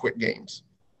plays off quick games.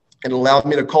 It allowed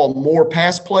me to call more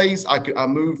pass plays. I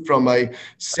moved from a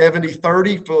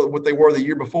 70-30 for what they were the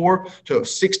year before to a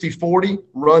 60-40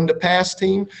 run to pass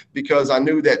team because I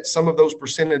knew that some of those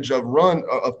percentage of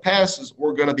passes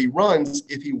were going to be runs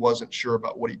if he wasn't sure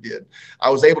about what he did.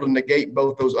 I was able to negate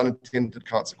both those unintended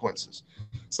consequences.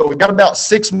 So we've got about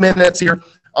 6 minutes here.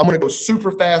 I'm going to go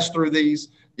super fast through these.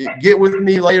 Get with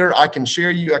me later. I can share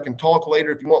you. I can talk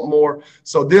later if you want more.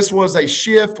 So this was a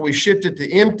shift. We shifted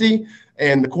to empty.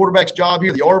 And the quarterback's job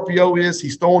here, the RPO is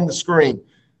he's throwing the screen.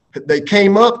 They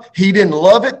came up. He didn't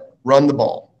love it. Run the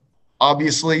ball.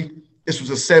 Obviously, this was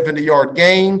a 70-yard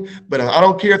gain, but I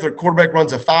don't care if the quarterback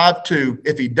runs a 5-2.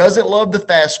 If he doesn't love the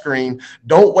fast screen,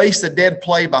 don't waste a dead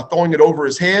play by throwing it over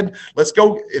his head. Let's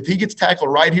go. If he gets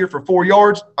tackled right here for 4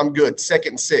 yards, I'm good. 2nd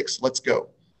and 6. Let's go.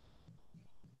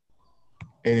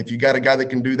 And if you got a guy that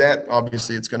can do that,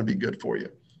 obviously it's going to be good for you.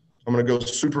 I'm going to go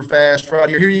super fast right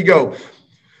here. Here you go.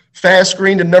 Fast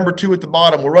screen to number 2 at the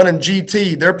bottom. We're running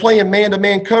GT. They're playing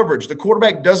man-to-man coverage. The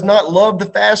quarterback does not love the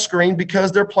fast screen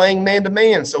because they're playing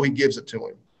man-to-man, so he gives it to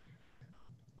him.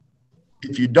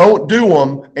 If you don't do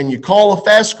them and you call a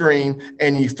fast screen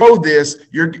and you throw this,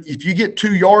 if you get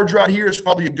 2 yards right here, it's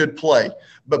probably a good play.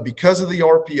 But because of the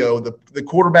RPO, the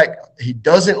quarterback, he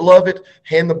doesn't love it,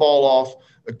 hand the ball off.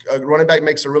 A running back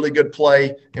makes a really good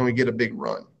play, and we get a big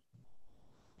run.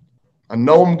 I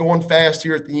know I'm going fast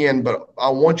here at the end, but I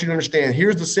want you to understand,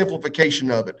 here's the simplification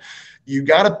of it. You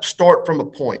got to start from a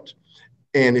point.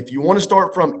 And if you want to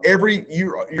start from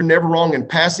you're never wrong in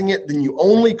passing it, then you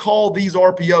only call these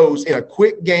RPOs in a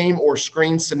quick game or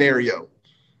screen scenario.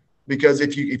 Because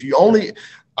if you only,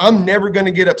 I'm never going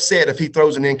to get upset if he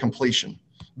throws an incompletion,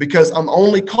 because I'm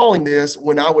only calling this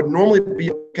when I would normally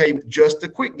be okay with just a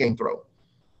quick game throw.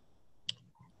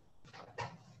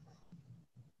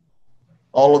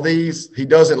 All of these, he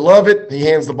doesn't love it. He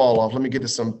hands the ball off. Let me get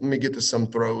to some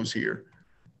throws here.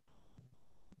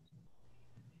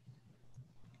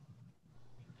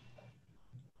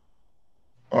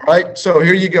 All right, so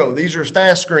here you go. These are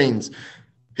fast screens.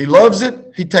 He loves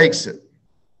it. He takes it.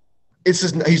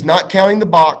 He's not counting the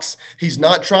box. He's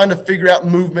not trying to figure out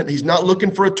movement. He's not looking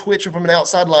for a twitch from an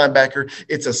outside linebacker.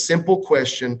 It's a simple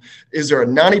question. Is there a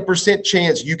 90%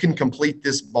 chance you can complete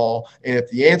this ball? And if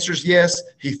the answer is yes,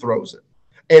 he throws it.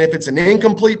 And if it's an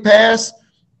incomplete pass,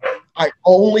 I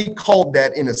only called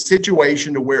that in a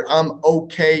situation to where I'm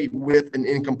okay with an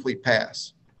incomplete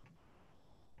pass.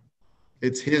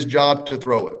 It's his job to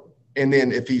throw it. And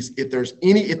then if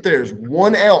there's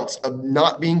 1 ounce of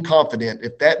not being confident,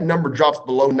 if that number drops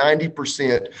below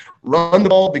 90%, run the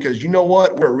ball, because you know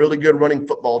what? We're a really good running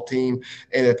football team.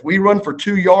 And if we run for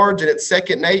 2 yards and it's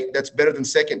 2nd and 8, that's better than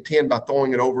 2nd and 10 by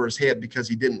throwing it over his head because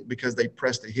they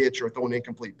pressed a hitch or throw an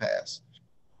incomplete pass.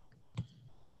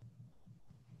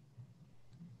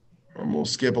 I'm going to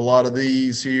skip a lot of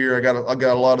these here. I got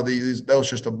a lot of these. That was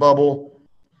just a bubble.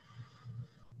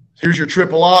 Here's your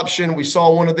triple option. We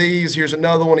saw one of these. Here's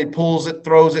another one. He pulls it,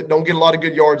 throws it. Don't get a lot of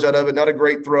good yards out of it. Not a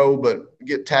great throw, but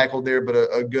get tackled there. But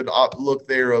a good look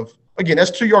there of, again,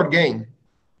 that's 2-yard gain.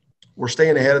 We're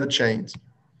staying ahead of the chains.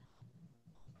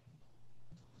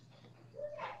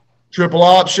 Triple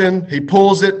option. He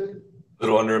pulls it. A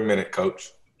little under a minute,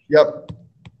 Coach. Yep.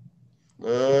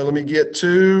 Let me get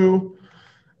to.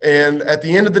 And at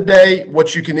the end of the day,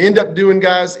 what you can end up doing,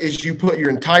 guys, is you put your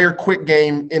entire quick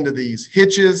game into these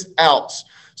hitches, outs.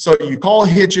 So you call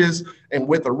hitches, and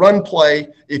with a run play,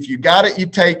 if you got it, you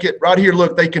take it. Right here,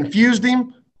 look, they confused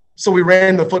him, so we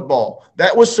ran the football.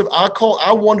 That was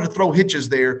I wanted to throw hitches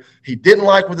there. He didn't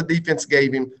like what the defense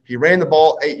gave him. He ran the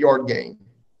ball, 8-yard gain.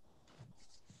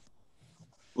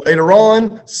 Later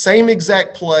on, same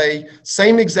exact play,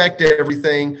 same exact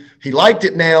everything. He liked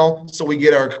it now, so we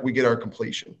get our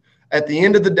completion. At the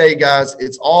end of the day, guys,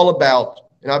 it's all about,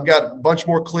 and I've got a bunch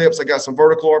more clips. I got some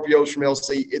vertical RPOs from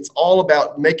LC. It's all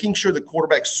about making sure the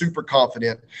quarterback's super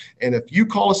confident. And if you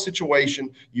call a situation,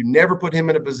 you never put him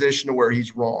in a position where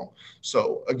he's wrong.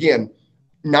 So, again,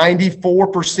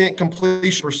 94%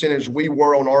 completion percentage we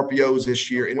were on RPOs this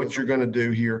year. And what you're going to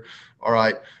do here, all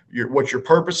right, what your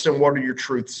purpose and what are your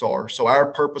truths are. So our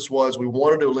purpose was we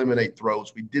wanted to eliminate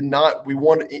throws. We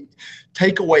wanted to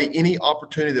take away any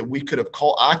opportunity that we could have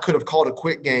called. I could have called a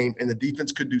quick game and the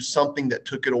defense could do something that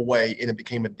took it away and it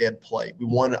became a dead play.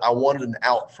 I wanted an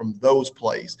out from those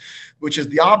plays, which is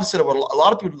the opposite of a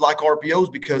lot of people like RPOs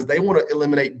because they want to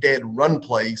eliminate dead run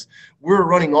plays. We're a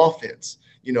running offense.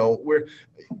 You know, we're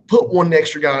put one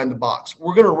extra guy in the box.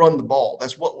 We're going to run the ball.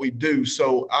 That's what we do.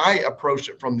 So I approach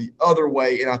it from the other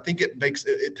way, and I think it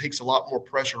takes a lot more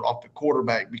pressure off the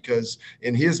quarterback because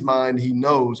in his mind he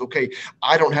knows, okay,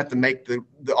 I don't have to make the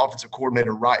offensive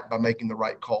coordinator right by making the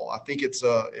right call. I think it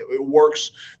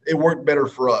works. It worked better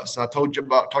for us. I talked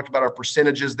about our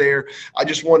percentages there. I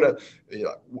just want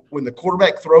to, when the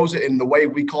quarterback throws it in the way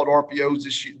we called RPOs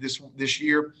this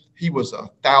year, he was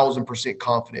 1,000%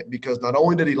 confident because not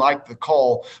only did he like the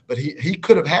call, but he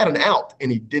could have had an out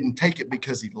and he didn't take it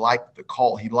because he liked the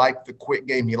call. He liked the quick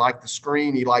game. He liked the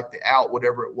screen. He liked the out,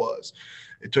 whatever it was.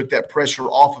 It took that pressure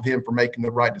off of him for making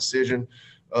the right decision.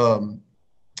 And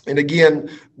again,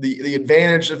 the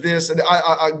advantage of this, and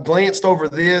I glanced over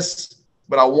this,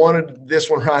 but I wanted this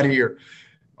one right here.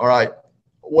 All right.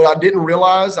 What I didn't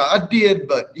realize, I did,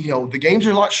 but, the games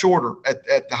are a lot shorter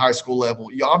at the high school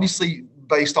level. You obviously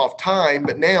based off time,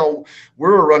 but now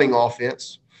we're a running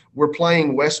offense. We're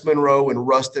playing West Monroe and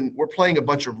Ruston. We're playing a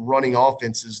bunch of running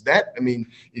offenses.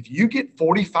 If you get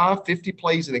 45, 50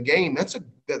 plays in a game, that's a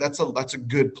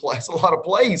good play. That's a lot of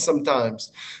plays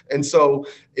sometimes. And so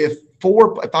if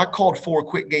if I called 4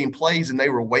 quick game plays and they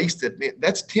were wasted, man,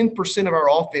 that's 10% of our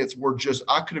offense were just,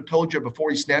 I could have told you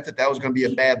before he snapped it, that was going to be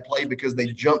a bad play because they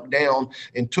jumped down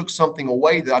and took something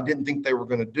away that I didn't think they were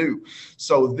going to do.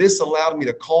 So this allowed me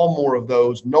to call more of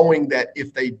those, knowing that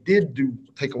if they did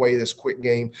take away this quick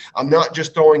game, I'm not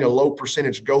just throwing a low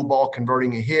percentage go ball,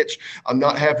 converting a hitch. I'm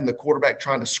not having the quarterback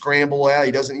trying to scramble out.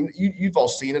 He doesn't, you've all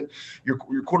seen it. Your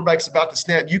quarterback's about to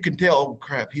snap. You can tell, oh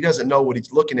crap, he doesn't know what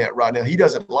he's looking at right now. He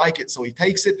doesn't like it. So he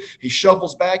takes it, he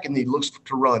shuffles back, and he looks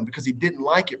to run because he didn't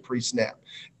like it pre-snap.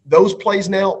 Those plays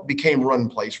now became run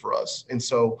plays for us. And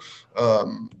so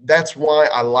that's why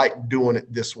I like doing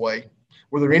it this way.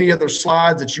 Were there any other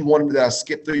slides that you wanted me to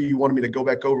skip through, you wanted me to go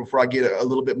back over before I get a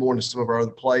little bit more into some of our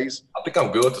other plays? I think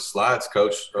I'm good with the slides,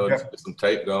 Coach. Get some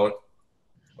tape going.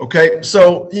 Okay,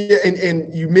 so yeah,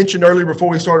 and you mentioned earlier before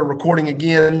we started recording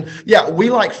again, yeah,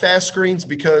 we like fast screens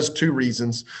because 2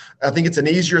 reasons. I think it's an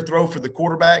easier throw for the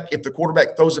quarterback. If the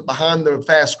quarterback throws it behind the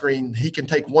fast screen, he can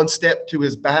take 1 step to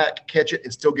his back, catch it,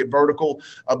 and still get vertical.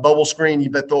 A bubble screen, you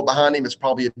bet throw it behind him, it's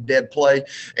probably a dead play.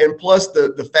 And plus,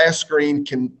 the fast screen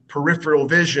can peripheral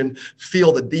vision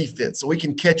feel the defense, so we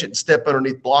can catch it and step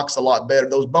underneath blocks a lot better.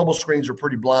 Those bubble screens are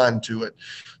pretty blind to it.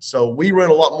 So we run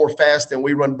a lot more fast than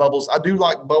we run bubbles. I do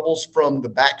like bubbles from the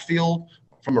backfield,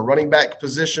 from a running back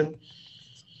position.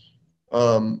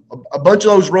 A bunch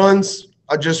of those runs,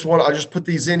 I just put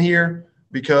these in here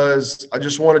because I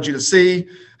just wanted you to see,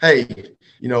 hey,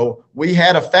 we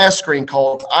had a fast screen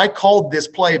called. I called this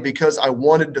play because I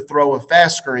wanted to throw a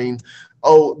fast screen.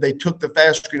 Oh, they took the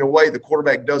fast screen away. The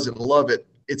quarterback doesn't love it.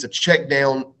 It's a check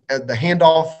down. The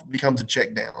handoff becomes a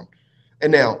check down.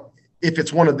 And now, if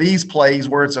it's one of these plays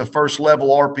where it's a first level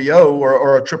RPO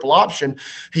or a triple option,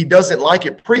 he doesn't like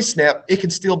it pre-snap, it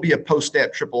can still be a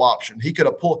post-snap triple option. He could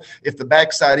have pulled, if the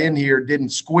backside in here didn't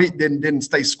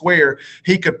stay square,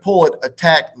 he could pull it,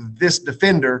 attack this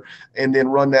defender, and then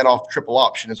run that off triple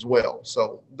option as well.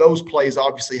 So those plays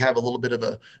obviously have a little bit of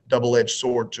a double-edged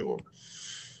sword to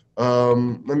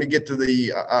them. Let me get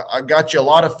to I got you a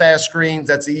lot of fast screens.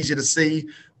 That's easy to see.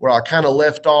 Where I kind of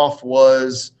left off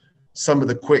was some of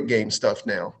the quick game stuff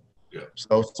now. Yeah.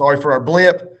 So sorry for our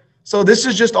blimp. So this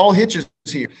is just all hitches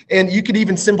here. And you could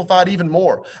even simplify it even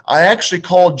more. I actually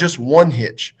called just 1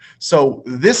 hitch. So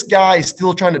this guy is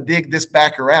still trying to dig this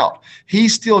backer out.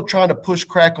 He's still trying to push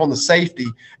crack on the safety.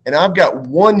 And I've got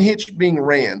 1 hitch being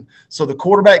ran. So the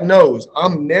quarterback knows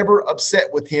I'm never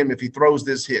upset with him if he throws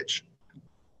this hitch.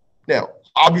 Now,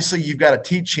 obviously, you've got to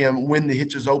teach him when the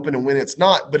hitch is open and when it's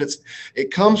not, but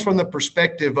it comes from the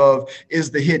perspective of,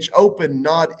 is the hitch open,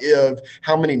 not of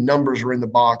how many numbers are in the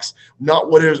box,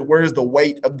 not where is the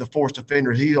weight of the forced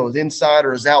defender. He goes inside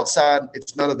or is outside.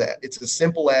 It's none of that. It's as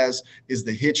simple as, is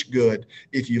the hitch good?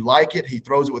 If you like it, he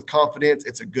throws it with confidence,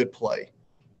 it's a good play.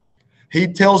 He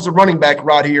tells the running back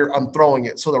right here, I'm throwing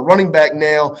it. So the running back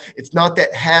now, it's not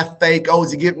that half fake, oh,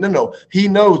 is he giving? No. He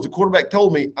knows, the quarterback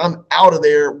told me, I'm out of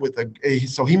there with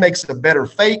so he makes it a better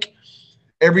fake.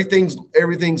 Everything's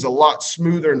a lot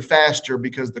smoother and faster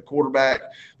because the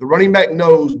running back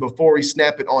knows before he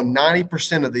snap it on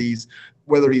 90% of these,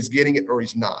 whether he's getting it or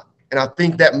he's not. And I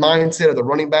think that mindset of the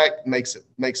running back makes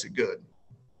it good.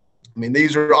 I mean,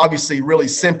 these are obviously really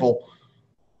simple.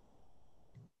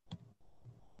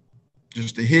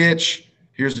 Just a hitch.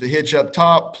 Here's the hitch up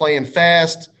top, playing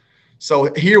fast.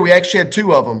 So here we actually had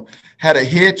 2 of them. Had a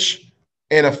hitch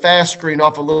and a fast screen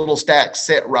off a little stack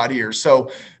set right here. So,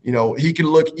 he could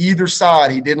look either side.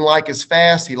 He didn't like his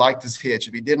fast. He liked his hitch.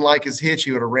 If he didn't like his hitch,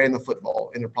 he would have ran the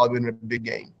football, and it probably would have been a big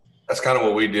game. That's kind of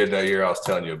what we did that year I was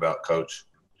telling you about, Coach.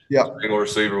 Yeah. Single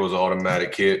receiver was an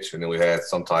automatic hitch, and then we had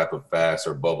some type of fast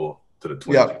or bubble to the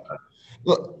 20. Yeah.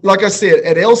 Like I said,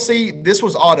 at LC, this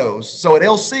was autos. So at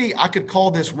LC, I could call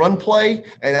this run play,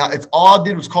 and all I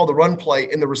did was call the run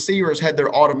play, and the receivers had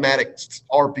their automatic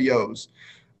RPOs.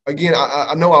 Again,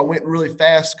 I know I went really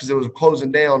fast because it was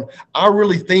closing down. I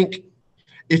really think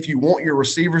if you want your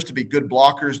receivers to be good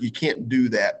blockers, you can't do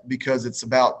that because it's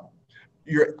about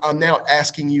I'm now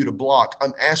asking you to block.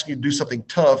 I'm asking you to do something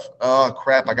tough. Oh,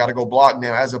 crap, I got to go block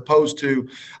now, as opposed to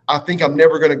I think I'm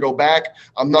never going to go back.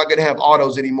 I'm not going to have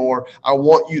autos anymore. I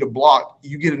want you to block.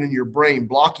 You get it in your brain.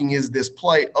 Blocking is this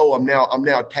play. Oh, I'm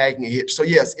now tagging a hitch. So,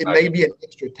 yes, it may be an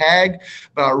extra tag,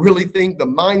 but I really think the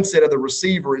mindset of the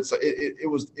receiver, it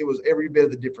was every bit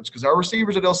of the difference because our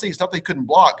receivers at LC, it's not they couldn't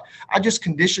block. I just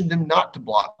conditioned them not to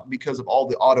block because of all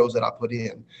the autos that I put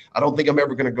in. I don't think I'm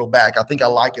ever going to go back. I think I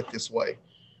like it this way.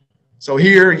 So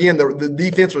here, again, the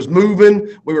defense was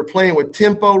moving. We were playing with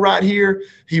tempo right here.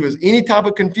 He was any type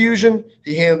of confusion,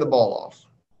 he handed the ball off.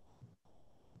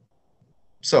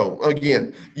 So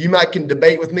again, you might can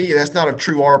debate with me. That's not a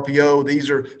true RPO. These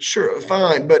are sure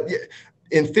fine, but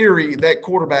in theory, that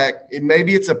quarterback,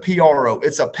 maybe it's a PRO.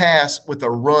 It's a pass with a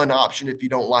run option if you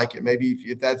don't like it. Maybe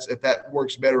if that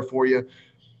works better for you.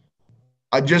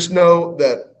 I just know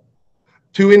that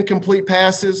 2 incomplete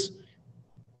passes.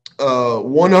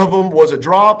 One of them was a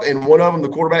drop, and one of them the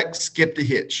quarterback skipped a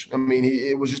hitch. I mean,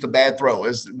 it was just a bad throw.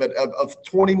 But of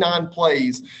 29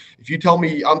 plays, if you tell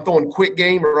me I'm throwing quick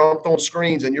game or I'm throwing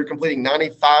screens and you're completing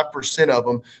 95% of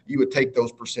them, you would take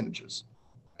those percentages.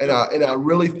 And I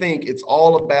really think it's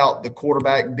all about the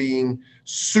quarterback being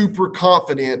super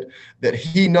confident that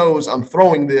he knows I'm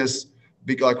throwing this.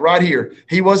 Like right here,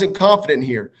 he wasn't confident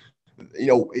here.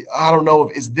 I don't know,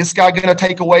 is this guy going to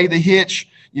take away the hitch?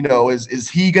 Is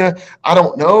he going to – I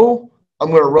don't know.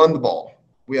 I'm going to run the ball.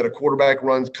 We had a quarterback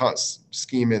run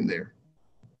scheme in there.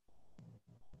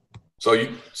 So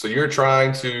you're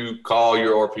trying to call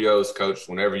your RPOs, Coach,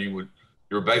 whenever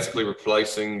you're basically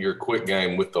replacing your quick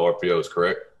game with the RPOs,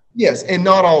 correct? Yes, and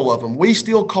not all of them. We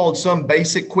still called some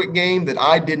basic quick game that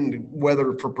I didn't,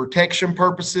 whether for protection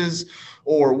purposes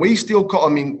or we still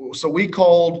call – so we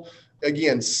called –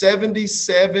 again,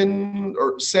 77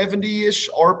 or 70-ish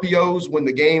RPOs when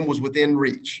the game was within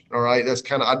reach. All right, that's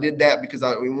kind of I did that because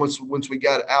once we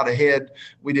got out ahead,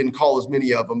 we didn't call as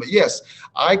many of them. But yes,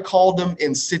 I called them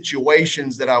in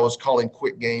situations that I was calling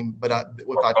quick game. But I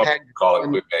tagged call it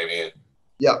quick game in.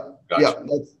 Yeah, gotcha.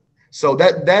 Yeah. So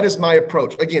that is my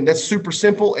approach. Again, that's super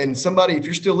simple. And somebody, if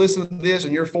you're still listening to this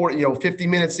and you're 50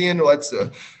 minutes in, well,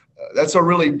 that's a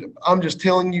really – I'm just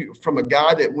telling you from a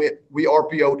guy that we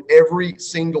RPO'd every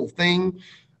single thing.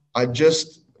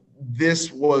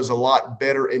 This was a lot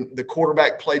better, and the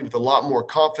quarterback played with a lot more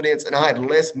confidence, and I had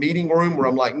less meeting room where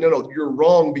I'm like, no, you're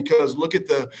wrong because look at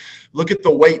the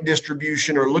weight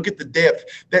distribution or look at the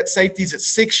depth. That safety's at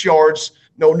 6 yards.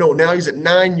 No, now he's at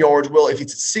 9 yards. Well, if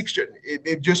it's at 6 yards,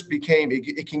 it just became –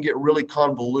 it can get really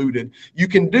convoluted. You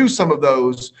can do some of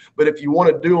those, but if you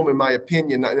want to do them, in my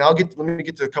opinion, and let me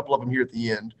get to a couple of them here at the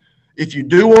end. If you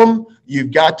do them, you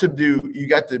got to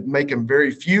make them very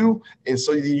few, and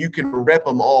so you can rep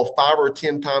them all 5 or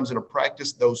 10 times in a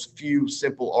practice, those few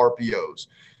simple RPOs.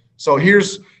 So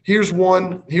here's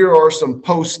one. Here are some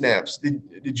post snaps.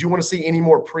 Did you want to see any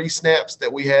more pre snaps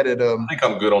that we had at? I think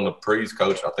I'm good on the pre's,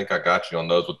 Coach. I think I got you on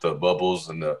those with the bubbles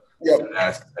and the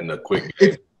and the quick.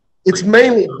 It's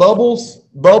mainly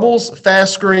bubbles,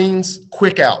 fast screens,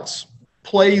 quick outs,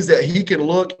 plays that he can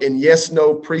look and yes,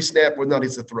 no, pre snap whether or not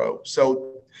it's a throw. So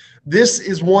this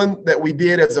is one that we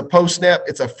did as a post snap.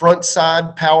 It's a front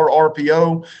side power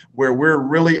RPO where we're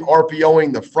really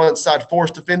RPOing the front side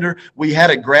force defender. We had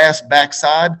a grass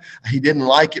backside. He didn't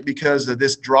like it because of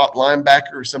this drop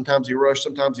linebacker. Sometimes he rushed,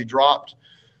 sometimes he dropped.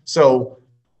 So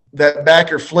that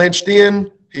backer flinched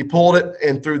in, he pulled it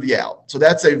and threw the out. So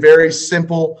that's a very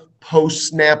simple post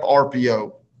snap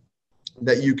RPO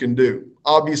that you can do.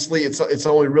 Obviously, it's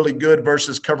only really good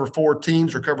versus cover 4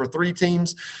 teams or cover 3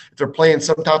 teams. If they're playing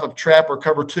some type of trap or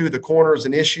cover 2, the corner is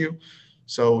an issue.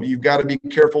 So you've got to be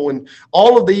careful. And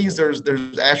all of these, there's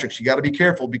asterisks. You got to be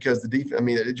careful because the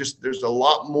defense. There's a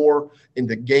lot more in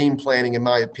the game planning, in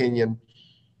my opinion.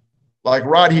 Like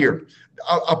right here,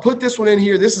 I put this one in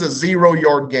here. This is a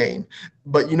 0-yard game.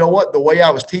 But you know what? The way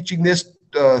I was teaching this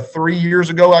 3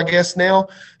 years ago, I guess now,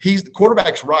 the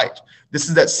quarterback's right. This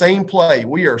is that same play.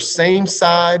 We are same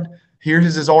side.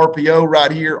 Here's his RPO right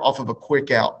here off of a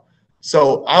quick out.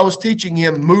 So I was teaching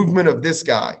him movement of this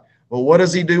guy. Well, what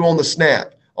does he do on the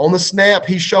snap? On the snap,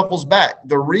 he shuffles back.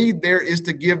 The read there is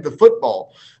to give the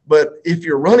football. But if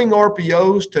you're running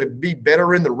RPOs to be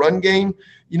better in the run game,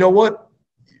 you know what?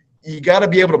 You got to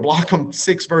be able to block them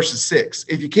 6 versus 6.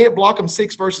 If you can't block them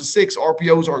 6 versus 6,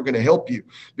 RPOs aren't going to help you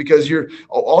because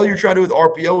all you're trying to do with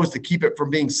RPO is to keep it from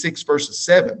being 6 versus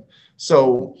 7.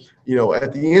 So,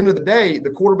 at the end of the day,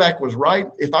 the quarterback was right.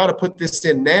 If I'd have put this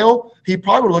in now, he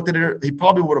probably looked at it. He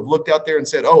probably would have looked out there and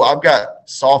said, "Oh, I've got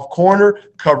soft corner,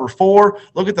 cover 4.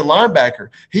 Look at the linebacker.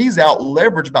 He's out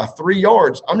leveraged by 3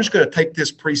 yards. I'm just going to take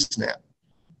this pre-snap."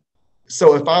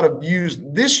 So if I'd have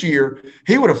used this year,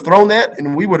 he would have thrown that,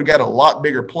 and we would have got a lot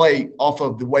bigger play off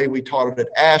of the way we taught it at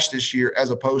Ash this year as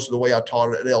opposed to the way I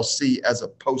taught it at LC as a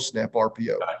post-snap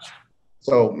RPO. Gotcha.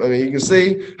 So, you can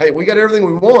see, hey, we got everything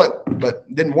we want, but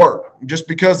it didn't work. Just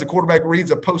because the quarterback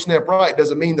reads a post-snap right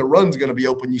doesn't mean the run's going to be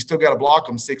open. You still got to block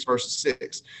them 6 versus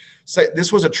 6. So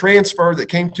this was a transfer that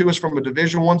came to us from a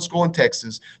Division I school in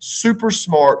Texas. Super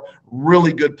smart,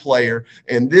 really good player.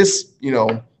 And this,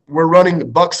 we're running the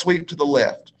buck sweep to the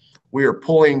left. We are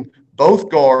pulling both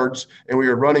guards, and we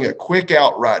are running a quick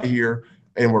out right here.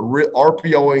 and we're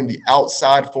RPOing the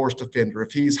outside force defender.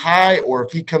 If he's high or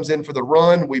if he comes in for the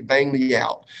run, we bang the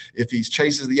out. If he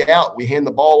chases the out, we hand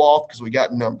the ball off because we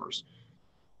got numbers.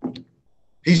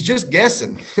 He's just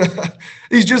guessing.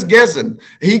 He's just guessing.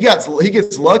 He gets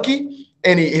lucky,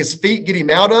 and his feet get him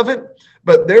out of it.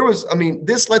 But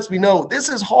this lets me know this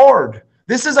is hard.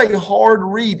 This is a hard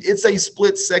read. It's a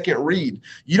split-second read.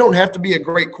 You don't have to be a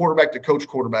great quarterback to coach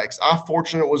quarterbacks.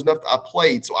 Fortunate was enough I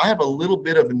played, so I have a little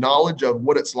bit of knowledge of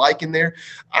what it's like in there.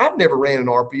 I've never ran an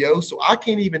RPO, so I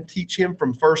can't even teach him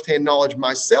from firsthand knowledge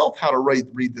myself how to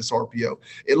read this RPO.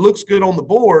 It looks good on the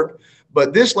board,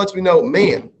 but this lets me know,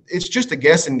 man, it's just a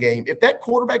guessing game. If that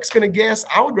quarterback's going to guess,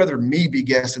 I would rather me be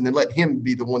guessing than let him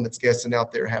be the one that's guessing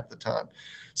out there half the time.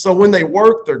 So when they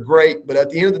work, they're great. But at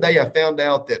the end of the day, I found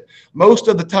out that most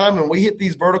of the time when we hit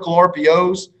these vertical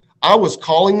RPOs, I was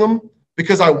calling them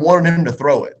because I wanted him to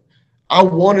throw it. I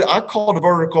called a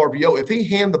vertical RPO. If he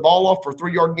handed the ball off for a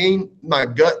 3-yard gain, my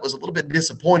gut was a little bit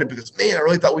disappointed because, man, I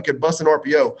really thought we could bust an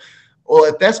RPO. Well,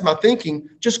 if that's my thinking,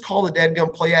 just call the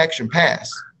dadgum play action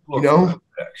pass. So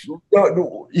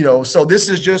this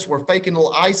is just, we're faking a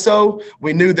little ISO.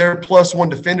 We knew their +1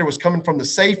 defender was coming from the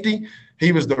safety.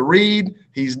 He was the read.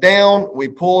 He's down. We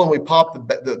pull and we pop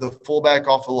the fullback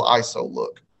off a little ISO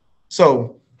look.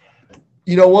 So,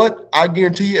 you know what? I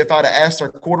guarantee you, if I'd have asked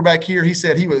our quarterback here, he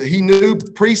said he knew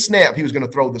pre-snap he was going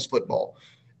to throw this football.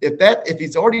 If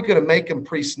he's already going to make them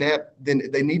pre-snap, then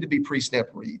they need to be pre-snap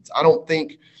reads. I don't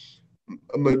think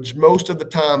most of the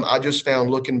time, I just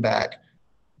found looking back,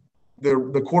 the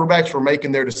quarterbacks were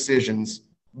making their decisions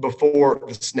before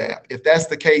the snap. If that's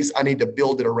the case, I need to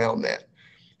build it around that.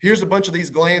 Here's a bunch of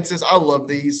these glances. I love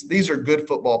these. These are good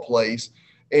football plays,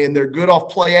 and they're good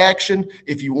off play action.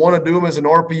 If you want to do them as an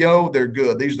RPO, they're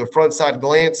good. These are the front side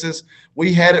glances.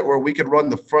 We had it where we could run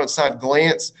the front side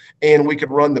glance and we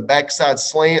could run the backside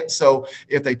slant. So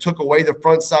if they took away the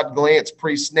front side glance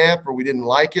pre-snap or we didn't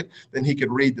like it, then he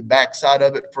could read the backside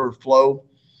of it for flow.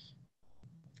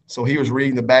 So he was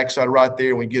reading the backside right there,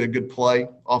 and we get a good play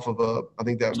off of I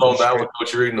think that was. So that was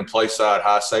what you're reading, the play side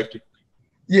high safety?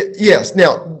 Yes.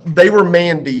 Now, they were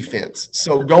man defense.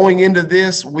 So going into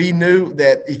this, we knew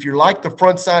that if you like the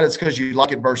front side, it's because you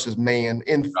like it versus man.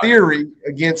 In theory,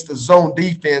 against the zone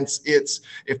defense, it's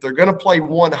if they're going to play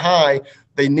one high,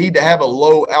 they need to have a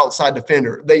low outside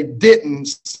defender. They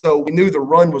didn't, so we knew the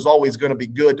run was always going to be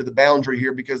good to the boundary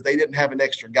here because they didn't have an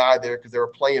extra guy there because they were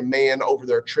playing man over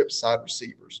their trip side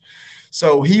receivers.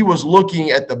 So he was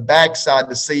looking at the backside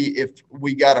to see if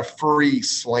we got a free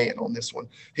slant on this one.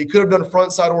 He could have done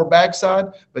front side or backside,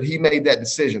 but he made that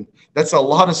decision. That's a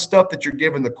lot of stuff that you're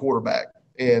giving the quarterback.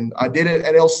 And I did it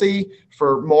at LC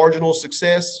for marginal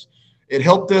success. It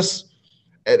helped us.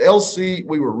 At LC,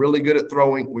 we were really good at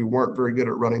throwing. We weren't very good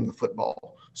at running the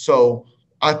football. So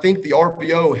I think the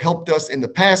RPO helped us in the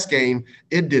pass game.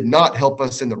 It did not help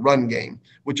us in the run game,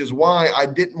 which is why I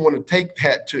didn't want to take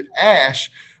that to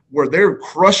Ash where they're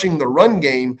crushing the run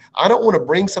game. I don't want to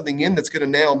bring something in that's going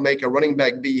to now make a running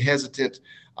back be hesitant.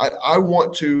 I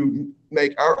want to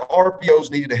make our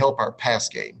RPOs needed to help our pass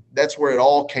game. That's where it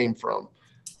all came from.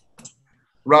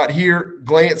 Right here,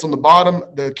 glance on the bottom,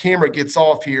 the camera gets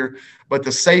off here, but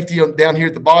the safety down here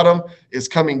at the bottom is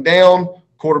coming down.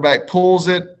 Quarterback pulls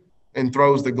it and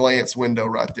throws the glance window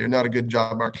right there. Not a good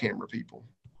job, our camera people.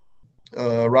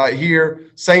 Right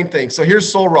here, same thing. So here's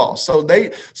Sol Ross. So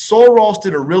Sol Ross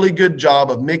did a really good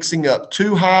job of mixing up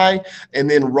too high and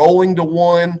then rolling to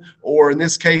one, or in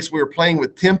this case, we were playing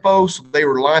with tempo, so they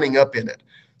were lining up in it.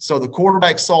 So the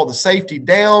quarterback saw the safety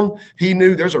down. He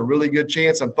knew there's a really good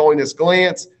chance I'm throwing this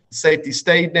glance. The safety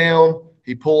stayed down.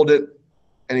 He pulled it,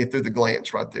 and he threw the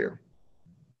glance right there.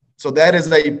 So that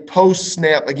is a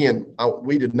post-snap. Again,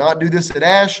 we did not do this at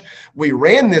Ash. We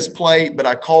ran this play, but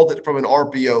I called it from an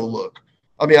RPO look.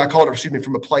 I called it,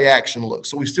 from a play action look.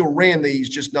 So we still ran these,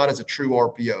 just not as a true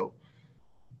RPO.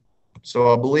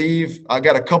 So I believe I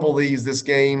got a couple of these this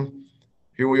game.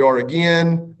 Here we are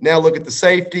again. Now look at the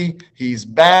safety. He's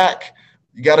back.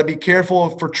 You got to be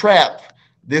careful for trap.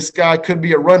 This guy could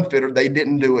be a run fitter. They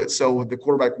didn't do it, so the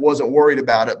quarterback wasn't worried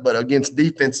about it. But against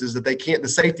defenses that the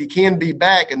safety can be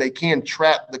back and they can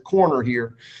trap the corner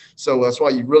here. So that's why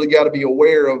you really got to be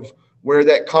aware of where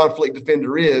that conflict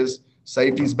defender is.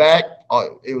 Safety's back.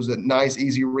 It was a nice,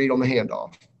 easy read on the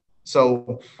handoff.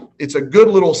 So it's a good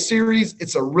little series.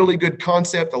 It's a really good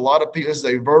concept. A lot of people, this is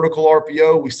a vertical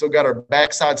RPO. We still got our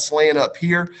backside slant up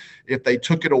here. If they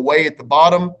took it away at the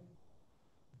bottom,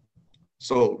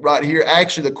 So right here,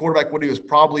 actually, the quarterback, what he was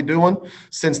probably doing,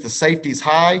 since the safety's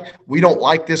high, we don't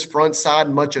like this front side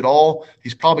much at all.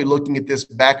 He's probably looking at this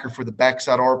backer for the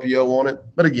backside RPO on it.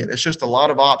 But again, it's just a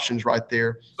lot of options right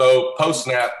there. So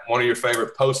post-snap, one of your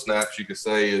favorite post-snaps you could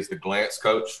say is the glance,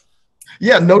 coach?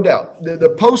 Yeah, no doubt.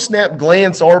 The post-snap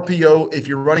glance RPO, if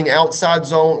you're running outside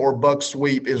zone or buck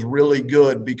sweep, is really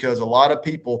good because a lot of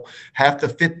people have to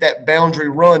fit that boundary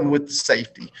run with the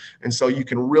safety. And so you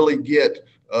can really get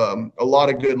a lot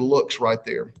of good looks right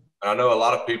there. I know a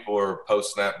lot of people are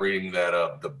post-snap reading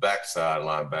that the backside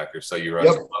linebacker, so you run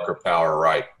some bunker power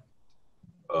right.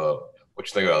 What you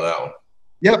think about that one?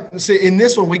 Yep. See, in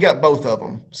this one, we got both of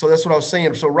them. So that's what I was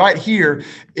saying. So right here,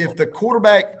 if the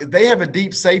quarterback, if they have a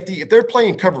deep safety, if they're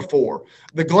playing cover 4,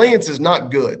 the glance is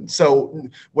not good. So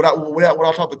what I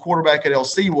taught the quarterback at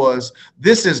LC was,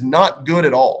 this is not good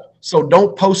at all. So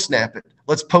don't post snap it.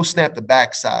 Let's post snap the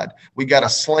backside. We got a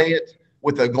slant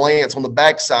with a glance on the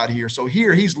backside here. So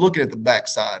here he's looking at the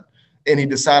backside, and he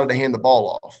decided to hand the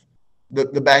ball off.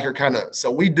 The backer kind of,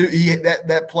 so we do,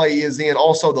 that play is in.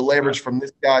 Also, the leverage from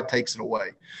this guy takes it away.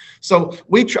 So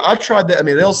I tried that. I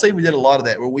mean, at LC, we did a lot of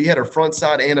that where we had a front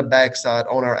side and a backside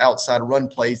on our outside run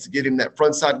plays to get him that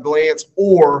front side glance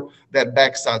or that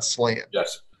backside slant.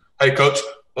 Yes. Hey, coach,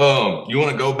 you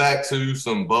want to go back to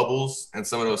some bubbles and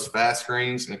some of those fast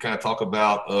screens and kind of talk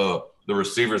about the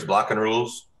receivers blocking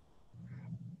rules?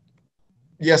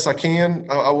 Yes, I can.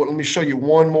 Let me show you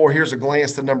one more. Here's a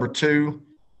glance to number 2.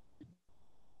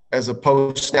 As a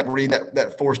post snap read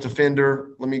that forced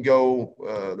defender. Let me go.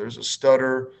 There's a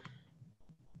stutter.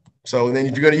 So then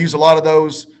if you're going to use a lot of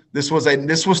those, this was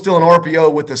still an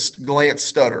RPO with a glance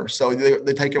stutter. So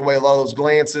they take away a lot of those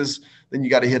glances. Then you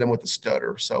got to hit them with the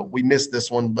stutter. So we missed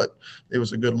this one, but it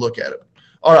was a good look at it.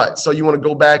 All right. So you want to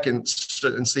go back and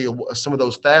see some of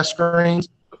those fast screens.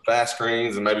 The fast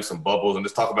screens and maybe some bubbles, and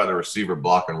just talk about the receiver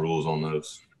blocking rules on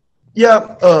those.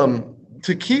 Yeah.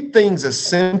 To keep things as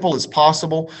simple as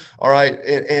possible, all right,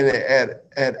 and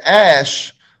at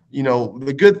Ash, you know,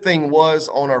 the good thing was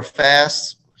on our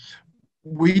fasts,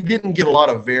 we didn't get a lot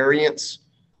of variance.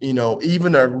 You know,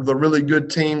 even the really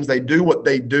good teams, they do what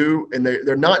they do, and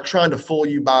they're not trying to fool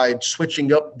you by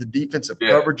switching up the defensive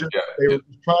coverages. They're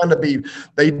trying to be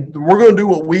we're going to do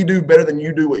what we do better than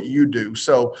you do what you do.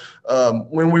 So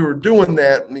when we were doing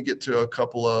that, let me get to a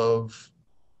couple of.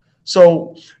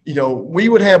 So, you know, we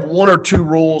would have 1 or 2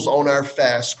 rules on our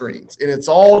fast screens, and it's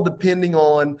all depending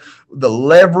on the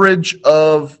leverage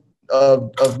of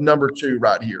number 2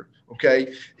 right here.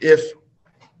 Okay.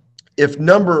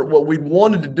 What we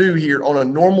wanted to do here on a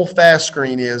normal fast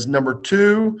screen is number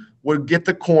 2 would get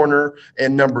the corner,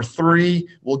 and number 3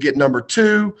 will get number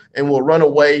 2, and we'll run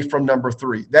away from number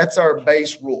 3. That's our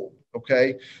base rule.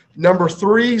 Okay. Number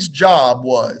 3's job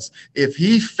was, if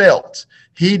he felt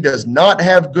he does not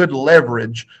have good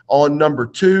leverage on number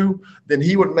 2, then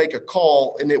he would make a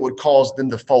call, and it would cause them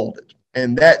to fold it.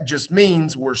 And that just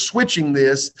means we're switching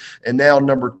this, and now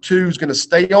number 2 is going to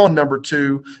stay on number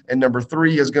 2, and number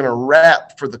 3 is going to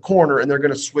wrap for the corner, and they're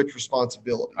going to switch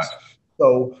responsibilities.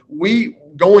 So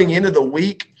going into the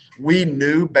week, we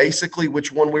knew basically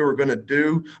which one we were going to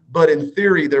do, but in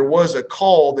theory, there was a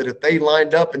call that if they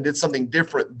lined up and did something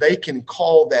different, they can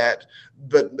call that,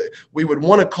 but we would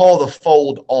want to call the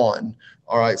fold on.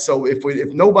 All right. So if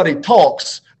nobody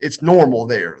talks, it's normal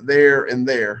there, and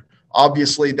there.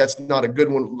 Obviously, that's not a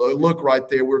good one. Look right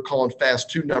there. We're calling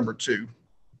fast to number 2,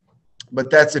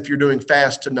 but that's if you're doing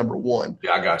fast to number 1.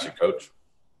 Yeah, I got you, coach.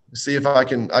 See if I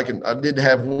did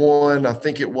have one. I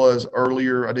think it was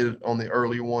earlier. I did it on the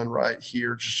early one right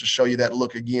here just to show you that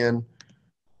look again.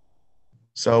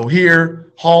 So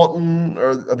here, Halton,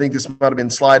 or I think this might have been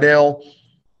Slidell.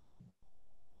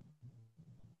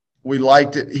 We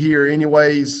liked it here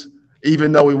anyways,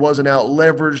 even though he wasn't out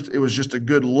leveraged. It was just a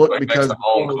good look because the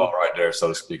home call right there, so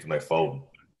to speak, and they fold.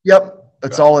 Yep,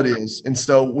 that's all it is. And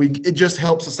so it just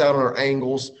helps us out on our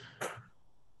angles.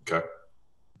 Okay.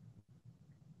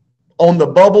 On the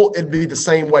bubble, it'd be the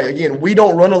same way. Again, we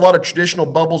don't run a lot of traditional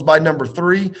bubbles by number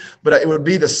 3, but it would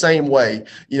be the same way.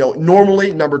 You know,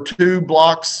 normally number 2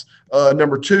 blocks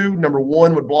number 2, number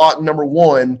 1 would block number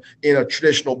 1 in a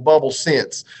traditional bubble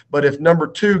sense. But if number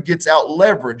 2 gets out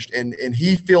leveraged and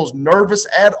he feels nervous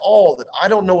at all that I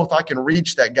don't know if I can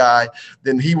reach that guy,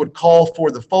 then he would call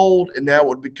for the fold, and that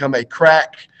would become a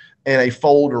crack and a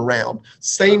fold around.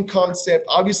 Same concept,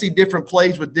 obviously different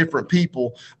plays with different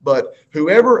people, but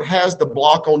whoever has the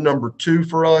block on number 2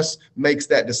 for us makes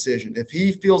that decision. If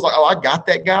he feels like, oh, I got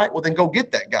that guy, well, then go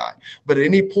get that guy. But at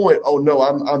any point, oh, no,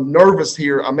 I'm nervous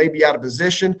here. I may be out of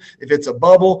position. If it's a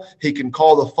bubble, he can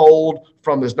call the fold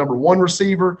from his number 1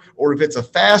 receiver, or if it's a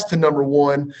fast to number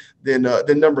 1, then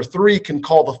number 3 can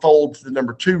call the fold to the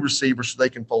number 2 receiver so they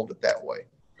can fold it that way.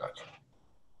 Gotcha.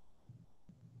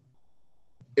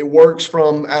 It works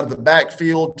from out of the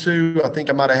backfield too. I think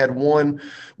I might have had one.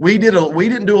 We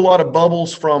didn't do a lot of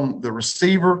bubbles from the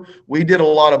receiver. We did a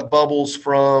lot of bubbles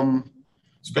from.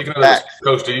 Speaking of this,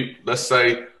 Coach, let's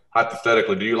say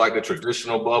hypothetically, do you like the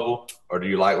traditional bubble, or do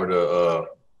you like where the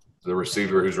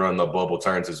receiver who's running the bubble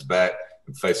turns his back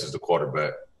and faces the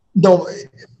quarterback? No,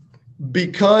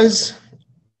 because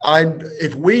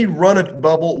if we run a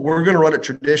bubble, we're going to run it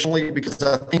traditionally, because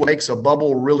I think what makes a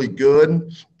bubble really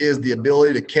good is the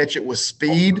ability to catch it with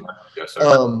speed. Yes,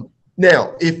 sir.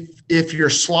 Now, if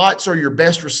your slots are your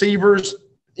best receivers,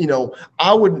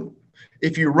 I would,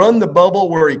 if you run the bubble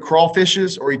where he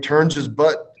crawfishes or he turns his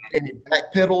butt and he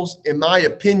backpedals, in my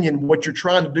opinion, what you're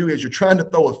trying to do is you're trying to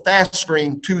throw a fast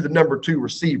screen to the number 2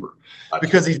 receiver,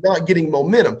 because he's not getting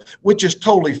momentum, which is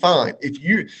totally fine.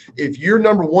 If your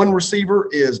number 1 receiver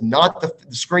is not the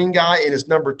screen guy and is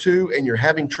number 2, and you're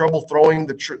having trouble throwing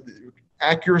the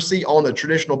accuracy on the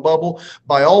traditional bubble,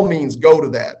 by all means go to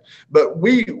that. But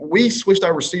we switched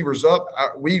our receivers up.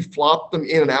 We flopped them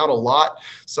in and out a lot.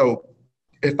 So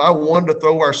if I wanted to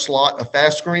throw our slot a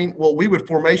fast screen, well, we would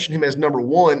formation him as number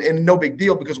 1, and no big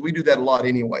deal, because we do that a lot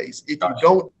anyways. If you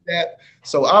don't do that,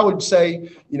 so I would say,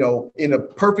 in a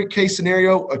perfect case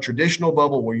scenario, a traditional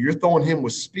bubble where you're throwing him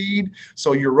with speed,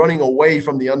 so you're running away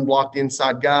from the unblocked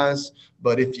inside guys.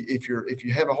 But if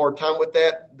you have a hard time with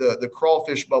that, the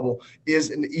crawfish bubble is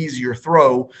an easier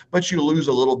throw, but you lose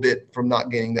a little bit from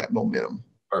not gaining that momentum.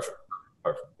 Perfect.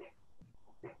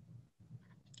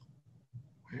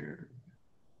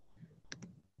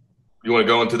 You want to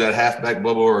go into that halfback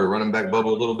bubble or running back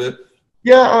bubble a little bit?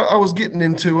 Yeah, I was getting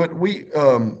into it. We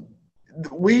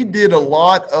did a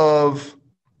lot of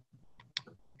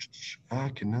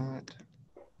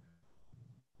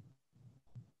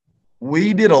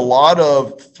we did a lot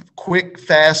of quick,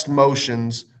 fast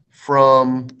motions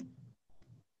from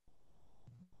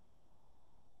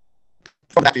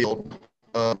the field.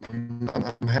 I'm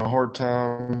having a hard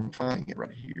time finding it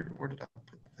right here. Where did I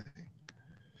put the thing?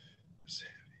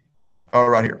 Oh,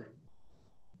 right here.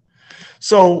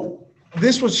 So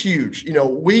this was huge.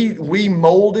 We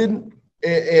molded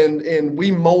and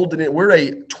we molded it. We're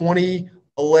a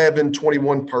 2011,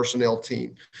 21 personnel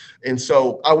team. And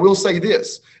so I will say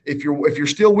this, if you're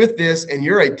still with this and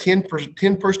you're a 10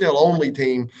 personnel only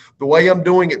team, the way I'm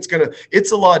doing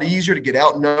it's a lot easier to get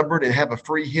outnumbered and have a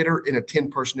free hitter in a 10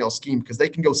 personnel scheme, because they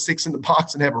can go 6 in the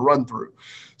box and have a run through.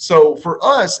 So for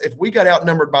us, if we got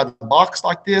outnumbered by the box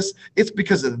like this, it's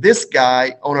because of this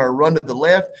guy on our run to the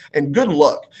left. And good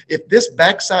luck. If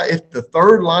the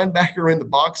 3rd linebacker in the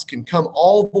box can come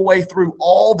all the way through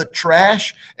all the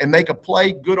trash and make a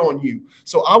play, good on you.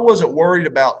 So I wasn't worried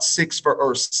about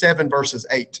 7 versus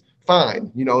 8.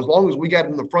 Fine, as long as we got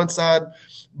him on the front side.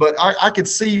 But I could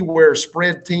see where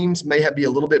spread teams may be a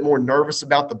little bit more nervous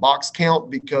about the box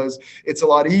count, because it's a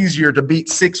lot easier to beat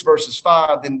 6 versus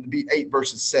 5 than to beat 8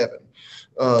 versus 7.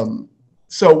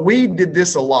 So we did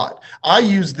this a lot. I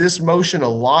used this motion a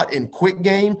lot in quick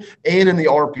game and in the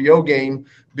RPO game,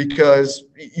 because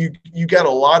you got a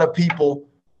lot of people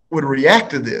would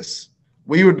react to this.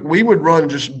 We would run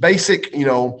just basic,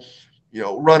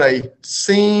 run a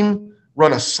seam,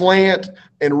 run a slant,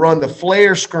 and run the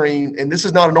flare screen. And this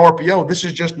is not an RPO. This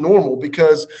is just normal,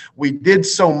 because we did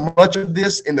so much of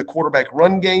this in the quarterback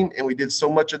run game, and we did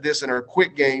so much of this in our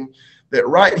quick game, that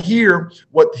right here,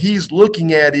 what he's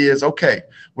looking at is, okay,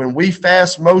 when we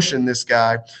fast motion this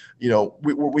guy,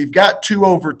 we've got 2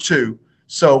 over 2.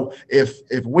 So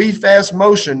if we fast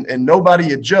motion and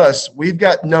nobody adjusts, we've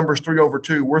got numbers 3 over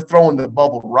 2. We're throwing the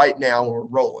bubble right now, and we're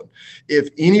rolling. If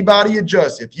anybody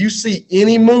adjusts, if you see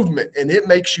any movement and it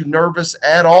makes you nervous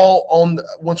at all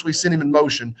once we send him in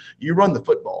motion, you run the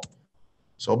football.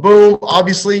 So boom,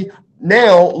 obviously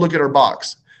now look at our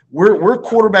box. We're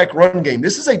quarterback run game.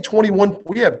 This is a 21.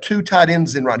 We have 2 tight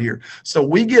ends in right here. So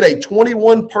we get a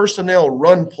 21 personnel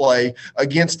run play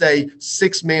against a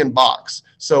 6-man box.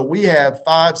 So we have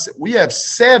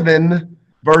 7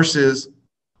 versus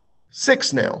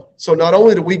 6 now. So not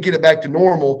only do we get it back to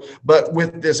normal, but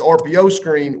with this RPO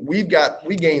screen, we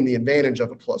gain the advantage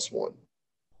of a +1.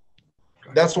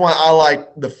 That's why I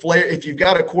like the flare. If you've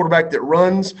got a quarterback that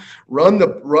run the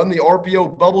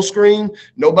RPO bubble screen,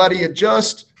 nobody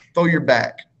adjusts, throw your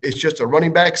back. It's just a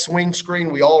running back swing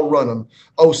screen. We all run them.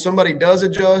 Oh, somebody does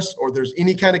adjust or there's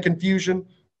any kind of confusion,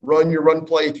 run your run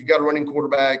play. If you got a running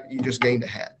quarterback, you just gained a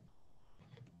hat.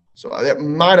 So that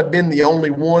might have been the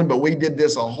only one, but we did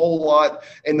this a whole lot.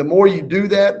 And the more you do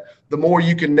that, the more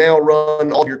you can now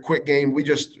run all your quick game. We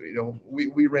just,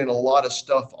 we ran a lot of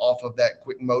stuff off of that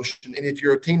quick motion. And if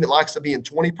you're a team that likes to be in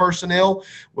 20 personnel,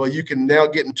 well, you can now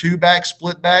get in 2 backs,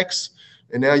 split backs,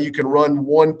 and now you can run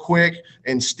 1 quick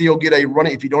and still get a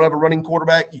running. If you don't have a running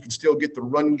quarterback, you can still get the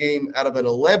run game out of an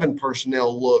 11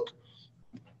 personnel look,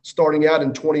 starting out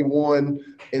in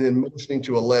 21 and then motioning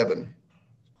to 11.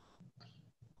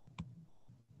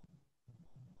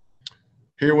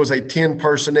 Here was a 10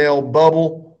 personnel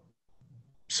bubble.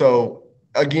 So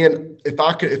again, if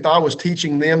I was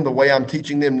teaching them the way I'm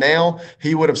teaching them now,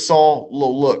 he would have saw,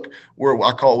 look, where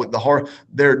I call it the hard.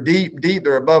 They're deep.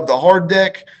 They're above the hard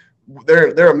deck.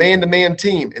 They're a man-to-man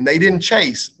team, and they didn't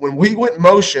chase. When we went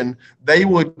motion, they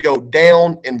would go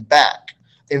down and back.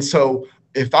 And so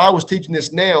if I was teaching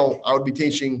this now, I would be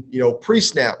teaching,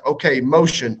 pre-snap. Okay,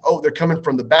 motion. Oh, they're coming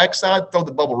from the backside. Throw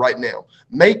the bubble right now.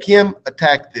 Make him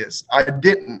attack this. I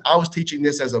didn't. I was teaching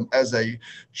this as a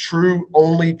true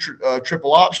only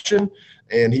triple option,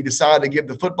 and he decided to give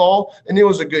the football, and it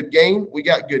was a good game. We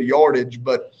got good yardage,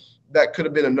 but that could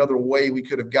have been another way we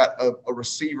could have got a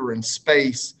receiver in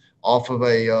space off of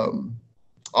an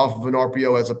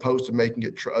RPO as opposed to making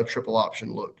it a triple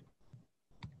option look.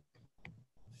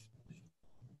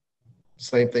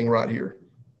 Same thing right here.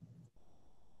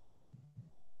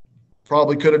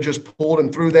 Probably could have just pulled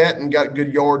and threw that and got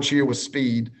good yards here with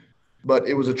speed, but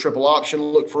it was a triple option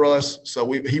look for us,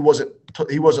 so he wasn't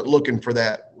looking for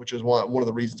that, which is one of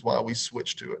the reasons why we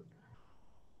switched to it.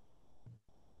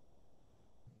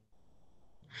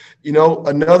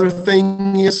 Another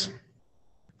thing is,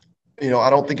 I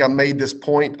don't think I made this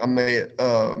point. I made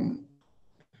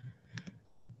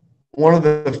one of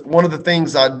the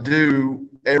things I do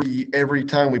every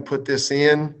time we put this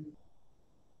in.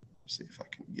 Let's see if I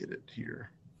can get it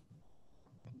here.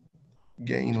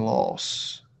 Gain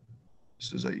loss.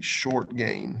 This is a short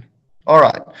gain. All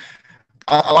right.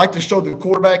 I like to show the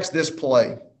quarterbacks this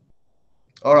play.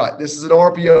 All right, this is an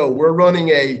RPO. We're running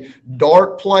a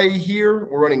dart play here.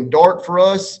 We're running dart for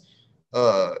us,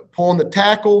 pulling the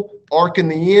tackle, arcing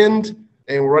the end,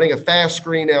 and we're running a fast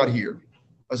screen out here.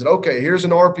 I said, okay, here's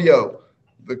an RPO.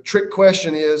 The trick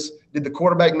question is, did the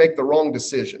quarterback make the wrong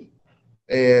decision?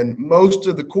 And most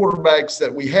of the quarterbacks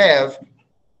that we have,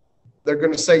 they're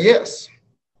going to say yes.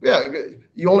 Yeah,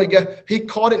 he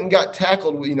caught it and got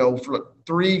tackled, for a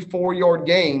 3-4 yard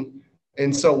gain.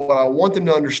 And so what I want them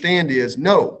to understand is,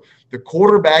 no, the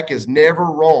quarterback is never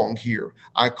wrong here.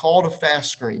 I called a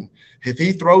fast screen. If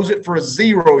he throws it for a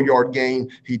 0 yard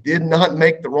gain, he did not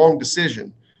make the wrong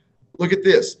decision. Look at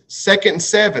this, 2nd and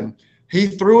 7. He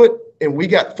threw it, and we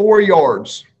got 4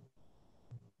 yards.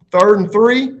 3rd and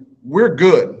 3, we're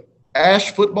good.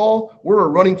 Ash football, we're a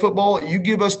running football. You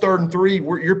give us 3rd and 3,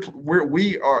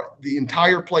 we are the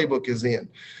entire playbook is in.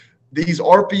 These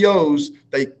RPOs,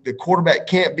 the quarterback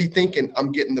can't be thinking,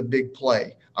 I'm getting the big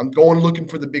play. I'm going looking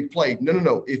for the big play.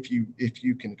 No. If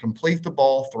you can complete the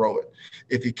ball, throw it.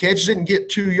 If he catches it and get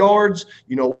 2 yards,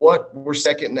 you know what? We're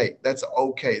 2nd and 8. That's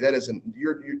okay. That isn't.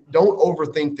 You don't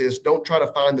overthink this. Don't try to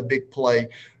find the big play.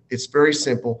 It's very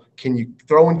simple. Can you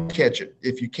throw and catch it?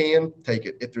 If you can, take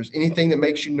it. If there's anything that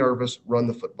makes you nervous, run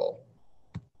the football.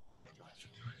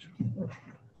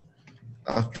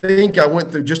 I think I went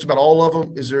through just about all of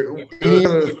them. Is there any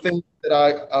other thing that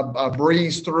I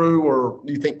breezed through, or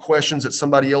do you think questions that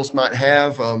somebody else might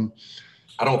have? I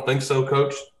don't think so,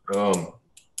 Coach. I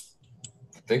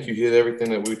think you hit everything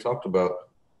that we talked about.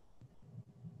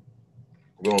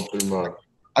 Going through my.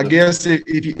 I guess if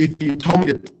you told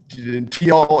me to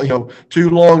tell, too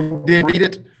long, didn't read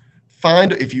it,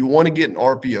 if you want to get in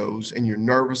RPOs and you're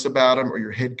nervous about them, or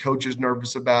your head coach is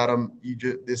nervous about them,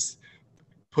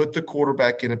 put the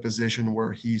quarterback in a position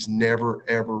where he's never,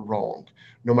 ever wrong,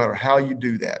 no matter how you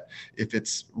do that. If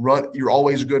it's run, you're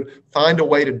always good. Find a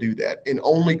way to do that, and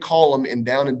only call them in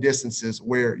down and distances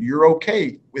where you're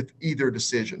okay with either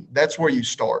decision. That's where you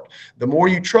start. The more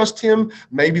you trust him,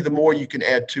 maybe the more you can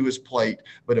add to his plate.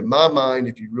 But in my mind,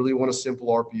 if you really want a simple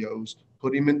RPOs,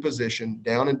 put him in position,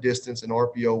 down and distance and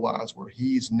RPO-wise, where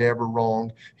he's never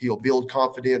wrong. He'll build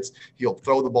confidence. He'll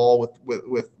throw the ball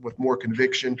with more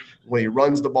conviction. When he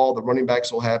runs the ball, the running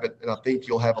backs will have it, and I think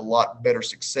you'll have a lot better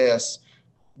success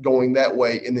going that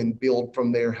way, and then build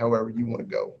from there however you want to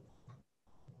go.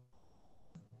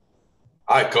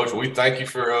 All right, Coach, we thank you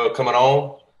for coming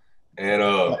on.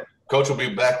 And Coach will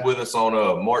be back with us on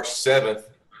March 7th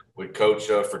with Coach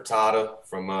Furtada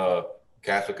from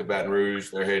Catholic of Baton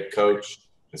Rouge, their head coach,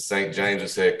 and St.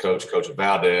 James's head coach, Coach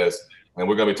Valdez. And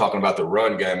we're going to be talking about the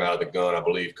run game out of the gun, I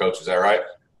believe. Coach, is that right?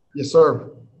 Yes, sir.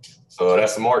 So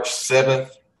that's March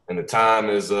 7th, and the time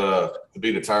is to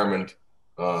be determined.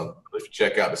 If you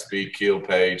check out the Speed Kill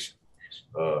page,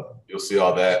 you'll see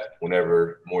all that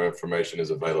whenever more information is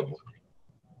available.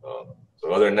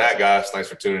 So other than that, guys, thanks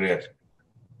for tuning in.